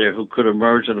Williams over there who could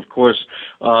emerge, and of course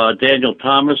Daniel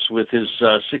Thomas with his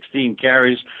 16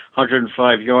 carries,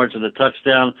 105 yards and a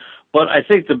touchdown. But I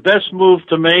think the best move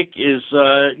to make is,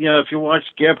 if you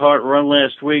watched Gebhardt run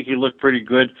last week, he looked pretty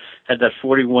good, had that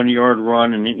 41-yard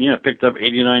run and, picked up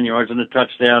 89 yards and a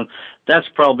touchdown. That's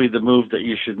probably the move that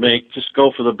you should make. Just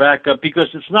go for the backup, because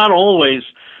it's not always,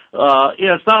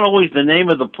 it's not always the name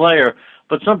of the player,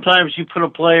 but sometimes you put a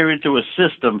player into a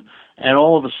system and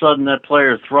all of a sudden that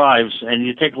player thrives. And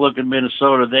you take a look at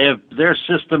Minnesota, their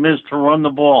system is to run the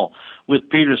ball with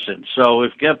Peterson. So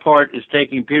if Gebhardt is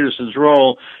taking Peterson's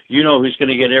role, he's going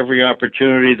to get every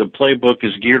opportunity. The playbook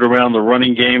is geared around the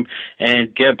running game,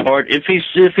 and Gebhardt, if he's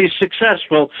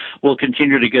successful, will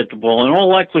continue to get the ball. In all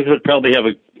likelihood, probably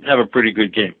have a pretty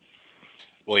good game.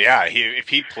 Well, yeah, if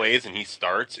he plays and he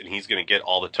starts, and he's going to get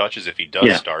all the touches if he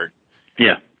does start.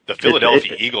 Yeah. The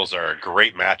Philadelphia Eagles are a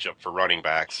great matchup for running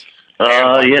backs.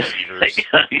 Yes.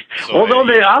 So Although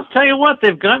I'll tell you what,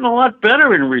 they've gotten a lot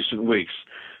better in recent weeks.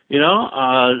 There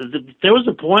was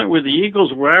a point where the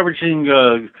Eagles were averaging,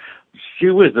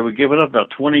 they were giving up about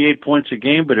 28 points a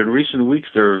game, but in recent weeks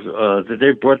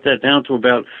they brought that down to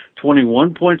about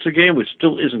 21 points a game, which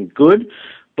still isn't good.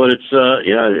 But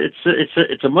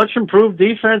it's a much improved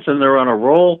defense, and they're on a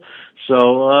roll.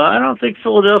 So I don't think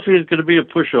Philadelphia is going to be a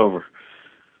pushover.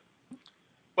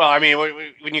 Well, I mean,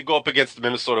 when you go up against the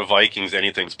Minnesota Vikings,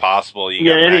 anything's possible.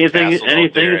 Anything is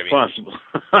possible.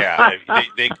 Yeah,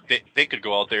 they could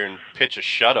go out there and pitch a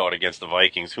shutout against the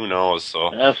Vikings. Who knows?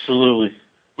 So absolutely.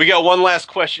 We got one last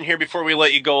question here before we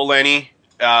let you go, Lenny.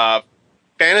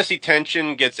 Fantasy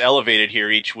tension gets elevated here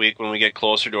each week when we get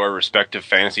closer to our respective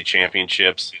fantasy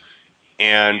championships,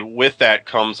 and with that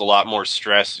comes a lot more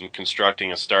stress in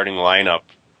constructing a starting lineup.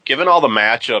 Given all the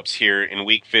matchups here in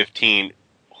Week 15.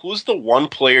 Who's the one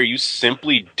player you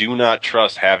simply do not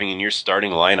trust having in your starting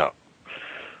lineup?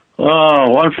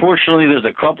 Oh, unfortunately, there's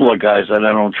a couple of guys that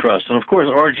I don't trust. And, of course,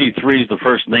 RG3 is the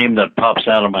first name that pops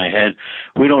out of my head.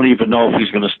 We don't even know if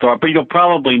he's going to start, but you'll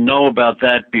probably know about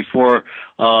that before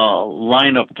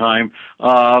lineup time.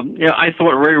 I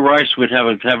thought Ray Rice would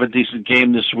have a decent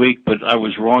game this week, but I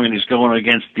was wrong, and he's going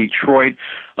against Detroit,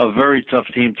 a very tough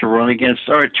team to run against.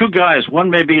 All right, two guys.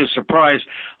 One may be a surprise.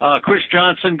 Chris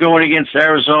Johnson going against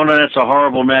Arizona. That's a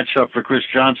horrible matchup for Chris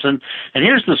Johnson. And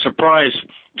here's the surprise.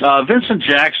 Vincent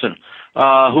Jackson,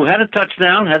 who had a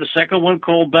touchdown, had a second one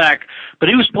called back, but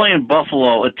he was playing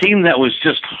Buffalo, a team that was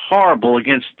just horrible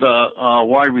against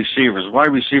wide receivers. Wide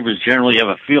receivers generally have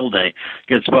a field day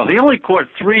against Buffalo. He only caught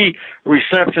 3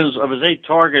 receptions of his 8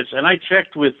 targets, and I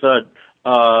checked with some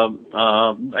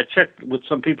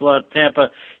people out of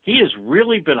Tampa. He has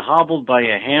really been hobbled by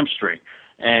a hamstring.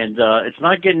 And it's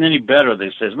not getting any better, they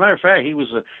say. As a matter of fact, he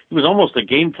was almost a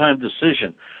game time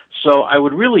decision. So I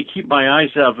would really keep my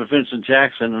eyes out for Vincent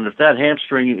Jackson, and if that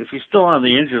hamstring, if he's still on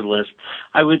the injured list,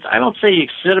 I don't say you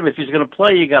sit him. If he's going to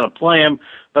play, you got to play him,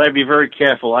 but I'd be very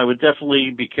careful. I would definitely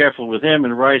be careful with him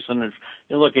and Rice. And if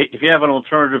you have an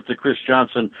alternative to Chris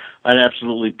Johnson, I'd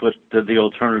absolutely put the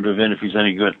alternative in if he's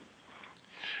any good.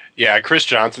 Yeah, Chris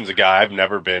Johnson's a guy I've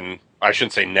never been. I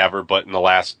shouldn't say never, but in the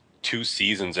last 2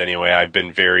 seasons anyway, I've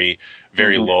been very,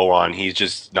 very low on. He's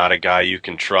just not a guy you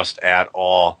can trust at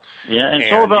all. Yeah, and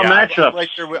it's all about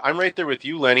matchups. I'm right there with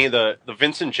you, Lenny. The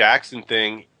Vincent Jackson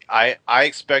thing, I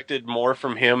expected more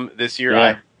from him this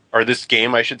year, or this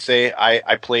game, I should say.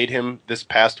 I played him this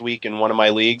past week in one of my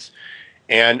leagues,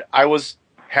 and I was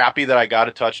happy that I got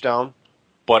a touchdown,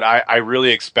 but I really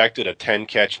expected a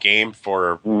 10-catch game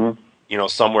for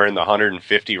somewhere in the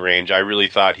 150 range. I really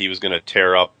thought he was going to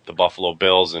tear up the Buffalo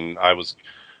Bills, and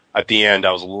at the end,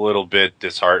 I was a little bit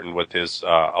disheartened with his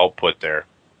output there.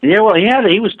 Yeah, well,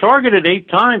 he was targeted 8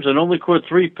 times and only caught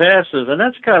 3 passes, and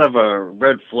that's kind of a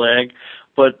red flag.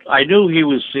 But I knew he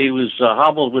was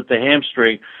hobbled with the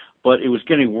hamstring, but it was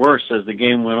getting worse as the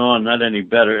game went on, not any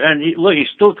better. And he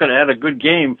still could have had a good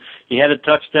game. He had a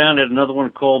touchdown, had another one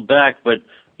called back, but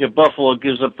Buffalo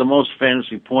gives up the most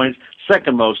fantasy points,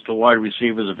 second most to wide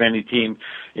receivers of any team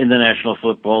in the National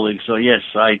Football League. So yes,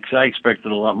 I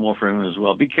expected a lot more from him as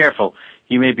well. Be careful;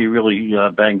 he may be really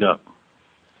banged up.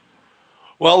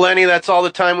 Well, Lenny, that's all the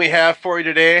time we have for you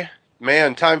today.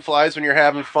 Man, time flies when you're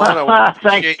having fun.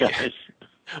 Thanks, guys.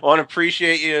 I want to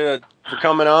appreciate you for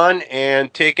coming on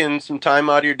and taking some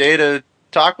time out of your day to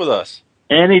talk with us.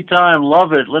 Anytime,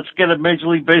 love it. Let's get a Major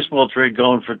League Baseball trade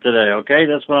going for today, okay?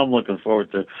 That's what I'm looking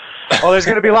forward to. Oh, there's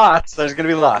going to be lots. There's going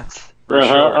to be lots.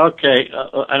 Sure. Okay,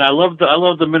 and I love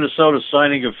the Minnesota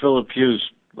signing of Philip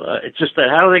Hughes. It's just that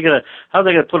how are they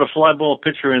gonna put a fly ball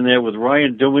pitcher in there with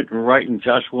Ryan Dewitt and right and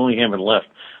Josh Willingham in left?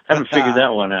 Haven't figured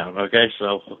that one out. Okay,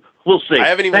 so we'll see. I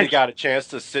haven't even got a chance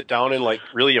to sit down and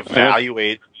really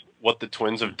evaluate what the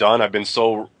Twins have done. I've been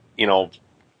so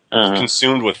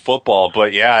consumed with football.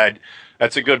 But yeah,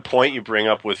 that's a good point you bring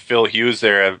up with Phil Hughes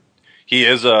there. He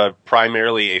is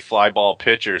primarily a fly ball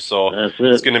pitcher, so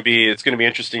it's going to be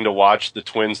interesting to watch the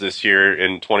Twins this year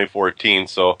in 2014.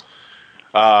 So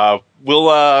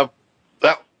we'll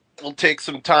take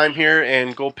some time here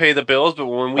and go pay the bills. But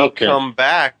when we come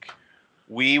back,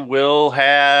 we will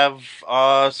have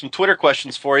some Twitter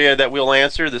questions for you that we'll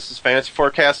answer. This is Fantasy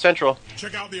Forecast Central.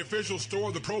 Check out the official store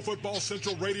of the Pro Football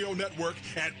Central Radio Network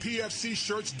at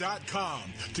pfcshirts.com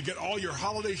to get all your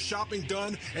holiday shopping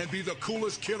done and be the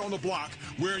coolest kid on the block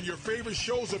wearing your favorite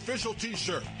show's official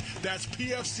t-shirt. That's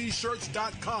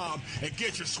pfcshirts.com and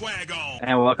get your swag on.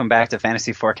 And welcome back to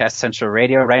Fantasy Forecast Central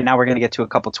Radio. Right now we're going to get to a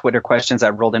couple Twitter questions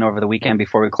that rolled in over the weekend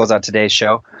before we close out today's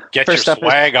show. Get your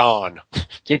swag on.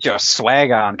 Get your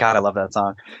swag on. God, I love that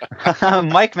song.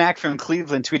 Mike Mack from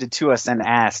Cleveland tweeted to us and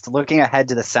asked, looking ahead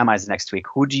to the semis next week,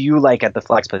 who do you like at the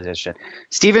flex position?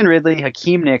 Stephen Ridley,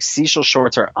 Hakeem Nicks, Cecil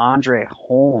Shorts, or Andre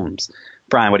Holmes?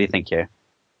 Brian, what do you think here?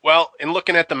 Well, in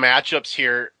looking at the matchups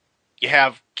here, you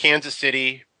have Kansas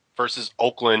City versus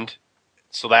Oakland.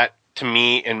 So that, to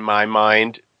me, in my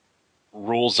mind,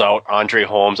 rules out Andre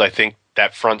Holmes. I think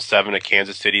that front seven of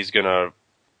Kansas City is going to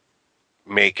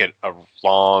make it a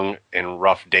long and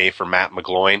rough day for Matt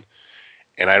McGloin.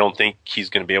 And I don't think he's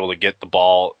going to be able to get the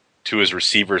ball to his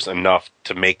receivers enough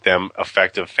to make them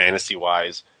effective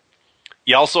fantasy-wise.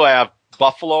 You also have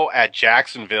Buffalo at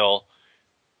Jacksonville,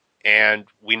 and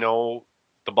we know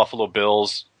the Buffalo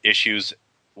Bills' issues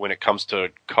when it comes to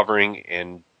covering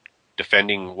and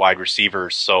defending wide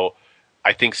receivers. So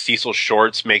I think Cecil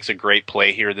Shorts makes a great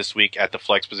play here this week at the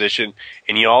flex position.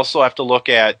 And you also have to look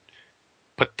at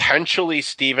potentially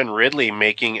Stephen Ridley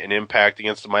making an impact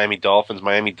against the Miami Dolphins.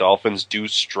 Miami Dolphins do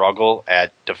struggle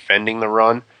at defending the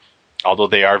run, although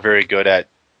they are very good at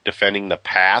defending the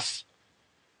pass.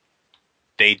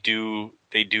 They do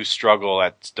struggle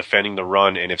at defending the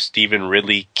run, and if Stephen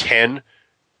Ridley can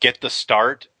get the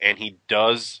start and he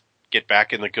does get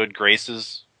back in the good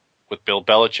graces with Bill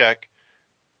Belichick,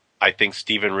 I think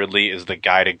Stephen Ridley is the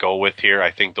guy to go with here.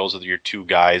 I think those are your two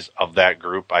guys of that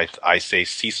group. I say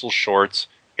Cecil Shorts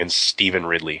and Stephen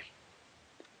Ridley.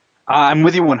 I'm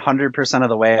with you 100% of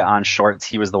the way on Shorts.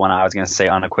 He was the one I was going to say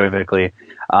unequivocally.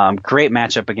 Great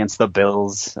matchup against the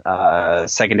Bills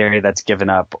secondary that's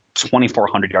given up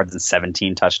 2,400 yards and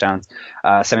 17 touchdowns.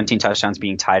 17 touchdowns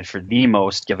being tied for the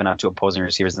most given up to opposing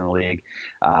receivers in the league.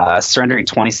 Surrendering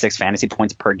 26 fantasy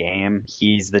points per game.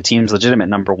 He's the team's legitimate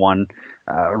number one.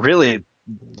 Really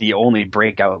the only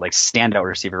breakout, standout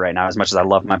receiver right now, as much as I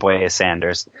love my boy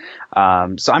Sanders.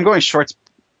 So I'm going Shorts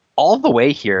all the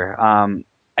way here.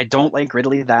 I don't like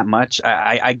Ridley that much.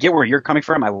 I get where you're coming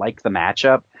from. I like the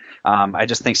matchup. I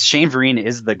just think Shane Vereen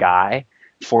is the guy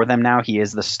for them now. He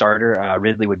is the starter.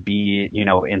 Ridley would be,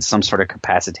 in some sort of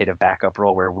capacitative backup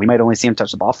role where we might only see him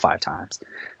touch the ball 5 times.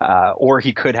 Or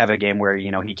he could have a game where,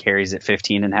 he carries it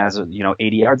 15 and has, 80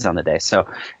 yards on the day. So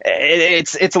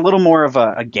it's a little more of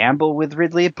a gamble with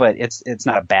Ridley, but it's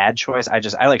not a bad choice. I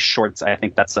like Shorts. I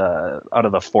think that's out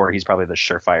of the 4, he's probably the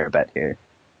surefire bet here.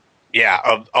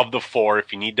 Yeah, of the 4,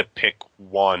 if you need to pick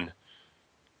one,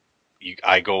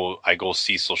 I go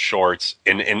Cecil Shorts.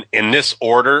 In this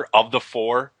order of the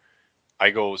 4,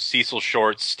 I go Cecil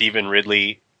Shorts, Stephen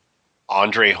Ridley,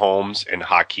 Andre Holmes, and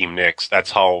Hakeem Nicks.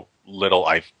 That's how little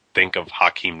I think of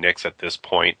Hakeem Nicks at this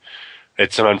point.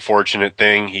 It's an unfortunate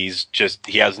thing. He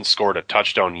hasn't scored a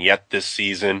touchdown yet this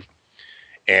season,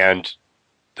 and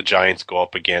the Giants go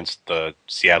up against the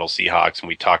Seattle Seahawks, and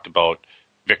we talked about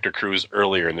Victor Cruz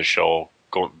earlier in the show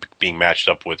being matched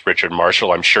up with Richard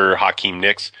Marshall. I'm sure Hakeem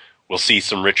Nicks will see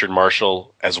some Richard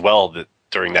Marshall as well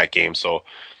during that game. So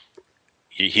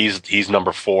he's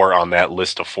number 4 on that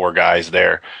list of 4 guys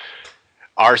there.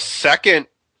 Our second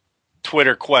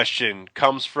Twitter question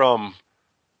comes from,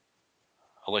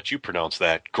 I'll let you pronounce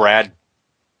that, Grad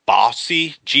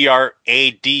Bossy,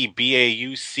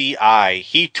 Gradbauci.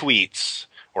 He tweets,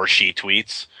 or she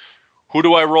tweets, who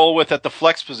do I roll with at the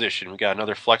flex position? We got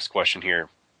another flex question here.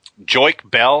 Joique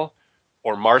Bell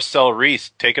or Marcel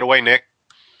Reese? Take it away, Nick.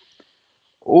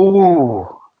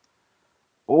 Ooh,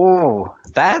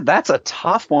 that's a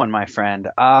tough one, my friend.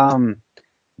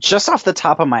 Just off the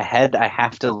top of my head, I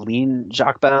have to lean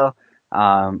Joique Bell.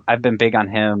 I've been big on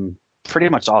him pretty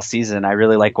much all season. I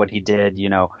really like what he did,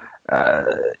 in a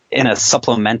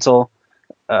supplemental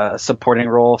supporting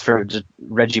role for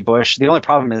Reggie Bush. The only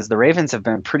problem is the Ravens have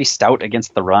been pretty stout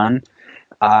against the run.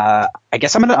 I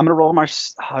guess I'm gonna roll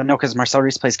because Marcel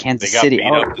Reese plays Kansas City. They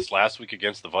got beat up this last week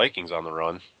against the Vikings on the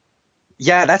run.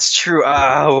 Yeah, that's true.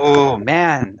 Oh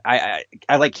man, I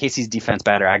like Casey's defense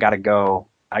better. I gotta go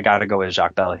with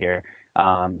Joique Bell here.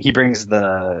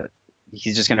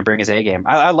 He's just gonna bring his A game.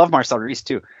 I love Marcel Reese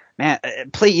too. Man,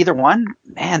 play either one.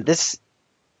 Man,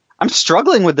 I'm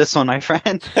struggling with this one, my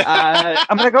friend.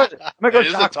 I'm gonna go. It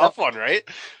is a tough one, right?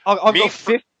 I'll go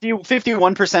 51%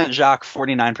 Joique,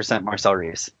 49% Marcel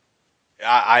Reese.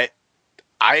 I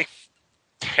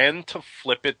tend to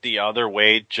flip it the other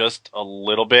way just a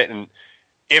little bit, and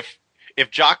if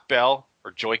Joique Bell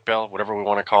or Joique Bell, whatever we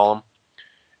want to call him,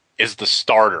 is the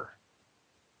starter,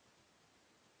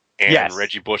 and yes,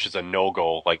 Reggie Bush is a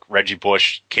no-go. Like Reggie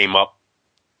Bush came up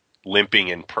limping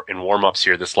in warm-ups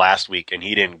here this last week, and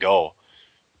he didn't go.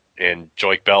 And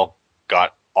Joique Bell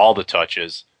got all the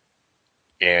touches,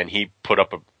 and he put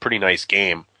up a pretty nice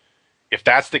game. If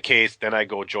that's the case, then I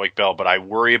go Joique Bell, but I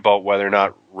worry about whether or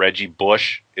not Reggie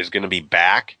Bush is going to be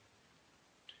back.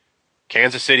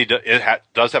 Kansas City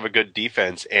does have a good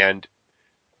defense, and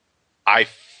I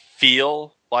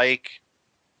feel like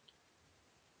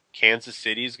Kansas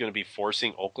City is going to be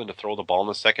forcing Oakland to throw the ball in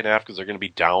the second half because they're going to be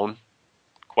down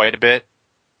quite a bit,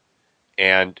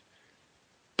 and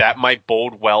that might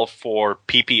bode well for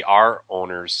PPR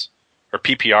owners or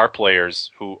PPR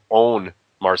players who own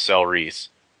Marcel Reese.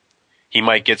 He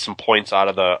might get some points out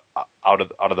of the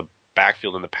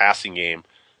backfield in the passing game,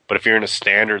 but if you're in a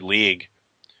standard league,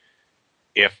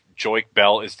 if Joique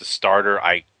Bell is the starter,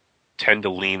 I tend to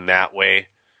lean that way.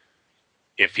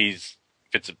 If it's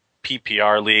a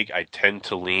PPR league, I tend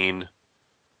to lean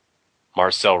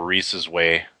Marcel Reese's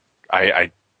way.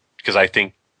 Because I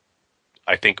think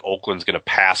Oakland's going to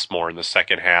pass more in the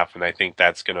second half, and I think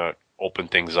that's going to open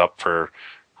things up for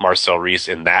Marcel Reese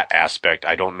in that aspect.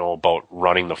 I don't know about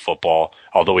running the football,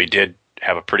 although he did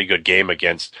have a pretty good game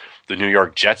against the New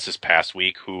York Jets this past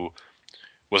week, who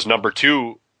was number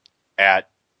 2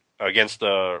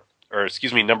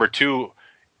 number 2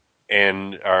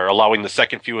 and are allowing the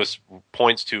second fewest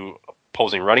points to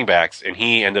opposing running backs, and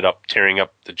he ended up tearing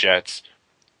up the Jets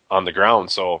on the ground.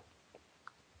 So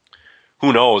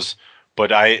who knows?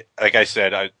 But like I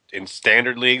said, in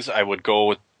standard leagues, I would go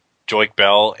with Joique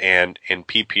Bell, and in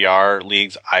PPR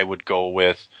leagues, I would go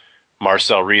with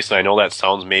Marcel Reese. And I know that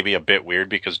sounds maybe a bit weird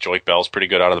because Joique Bell's pretty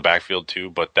good out of the backfield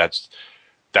too, but that's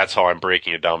how I'm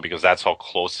breaking it down because that's how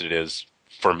close it is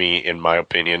for me, in my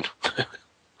opinion.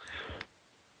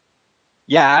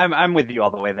 Yeah, I'm with you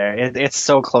all the way there. It's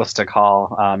so close to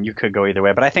call. You could go either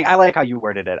way, but I like how you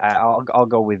worded it. I'll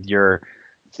go with your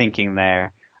thinking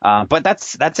there. But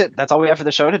that's it. That's all we have for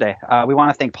the show today. We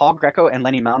want to thank Paul Greco and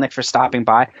Lenny Melnick for stopping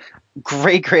by.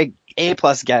 Great A+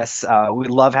 guests. We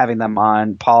love having them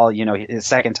on. Paul, his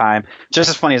second time, just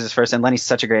as funny as his first, and Lenny's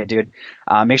such a great dude.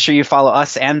 Make sure you follow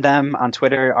us and them on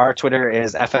Twitter. Our Twitter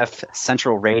is FF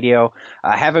Central Radio.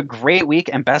 Have a great week,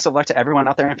 and best of luck to everyone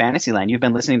out there in Fantasyland. You've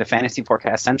been listening to Fantasy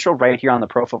Forecast Central right here on the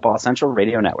Pro Football Central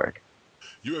Radio Network.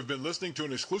 You have been listening to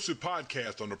an exclusive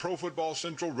podcast on the Pro Football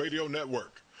Central Radio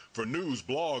Network. For news,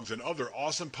 blogs, and other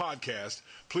awesome podcasts,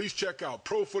 please check out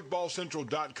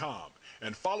ProFootballCentral.com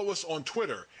and follow us on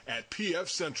Twitter at PF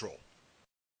Central.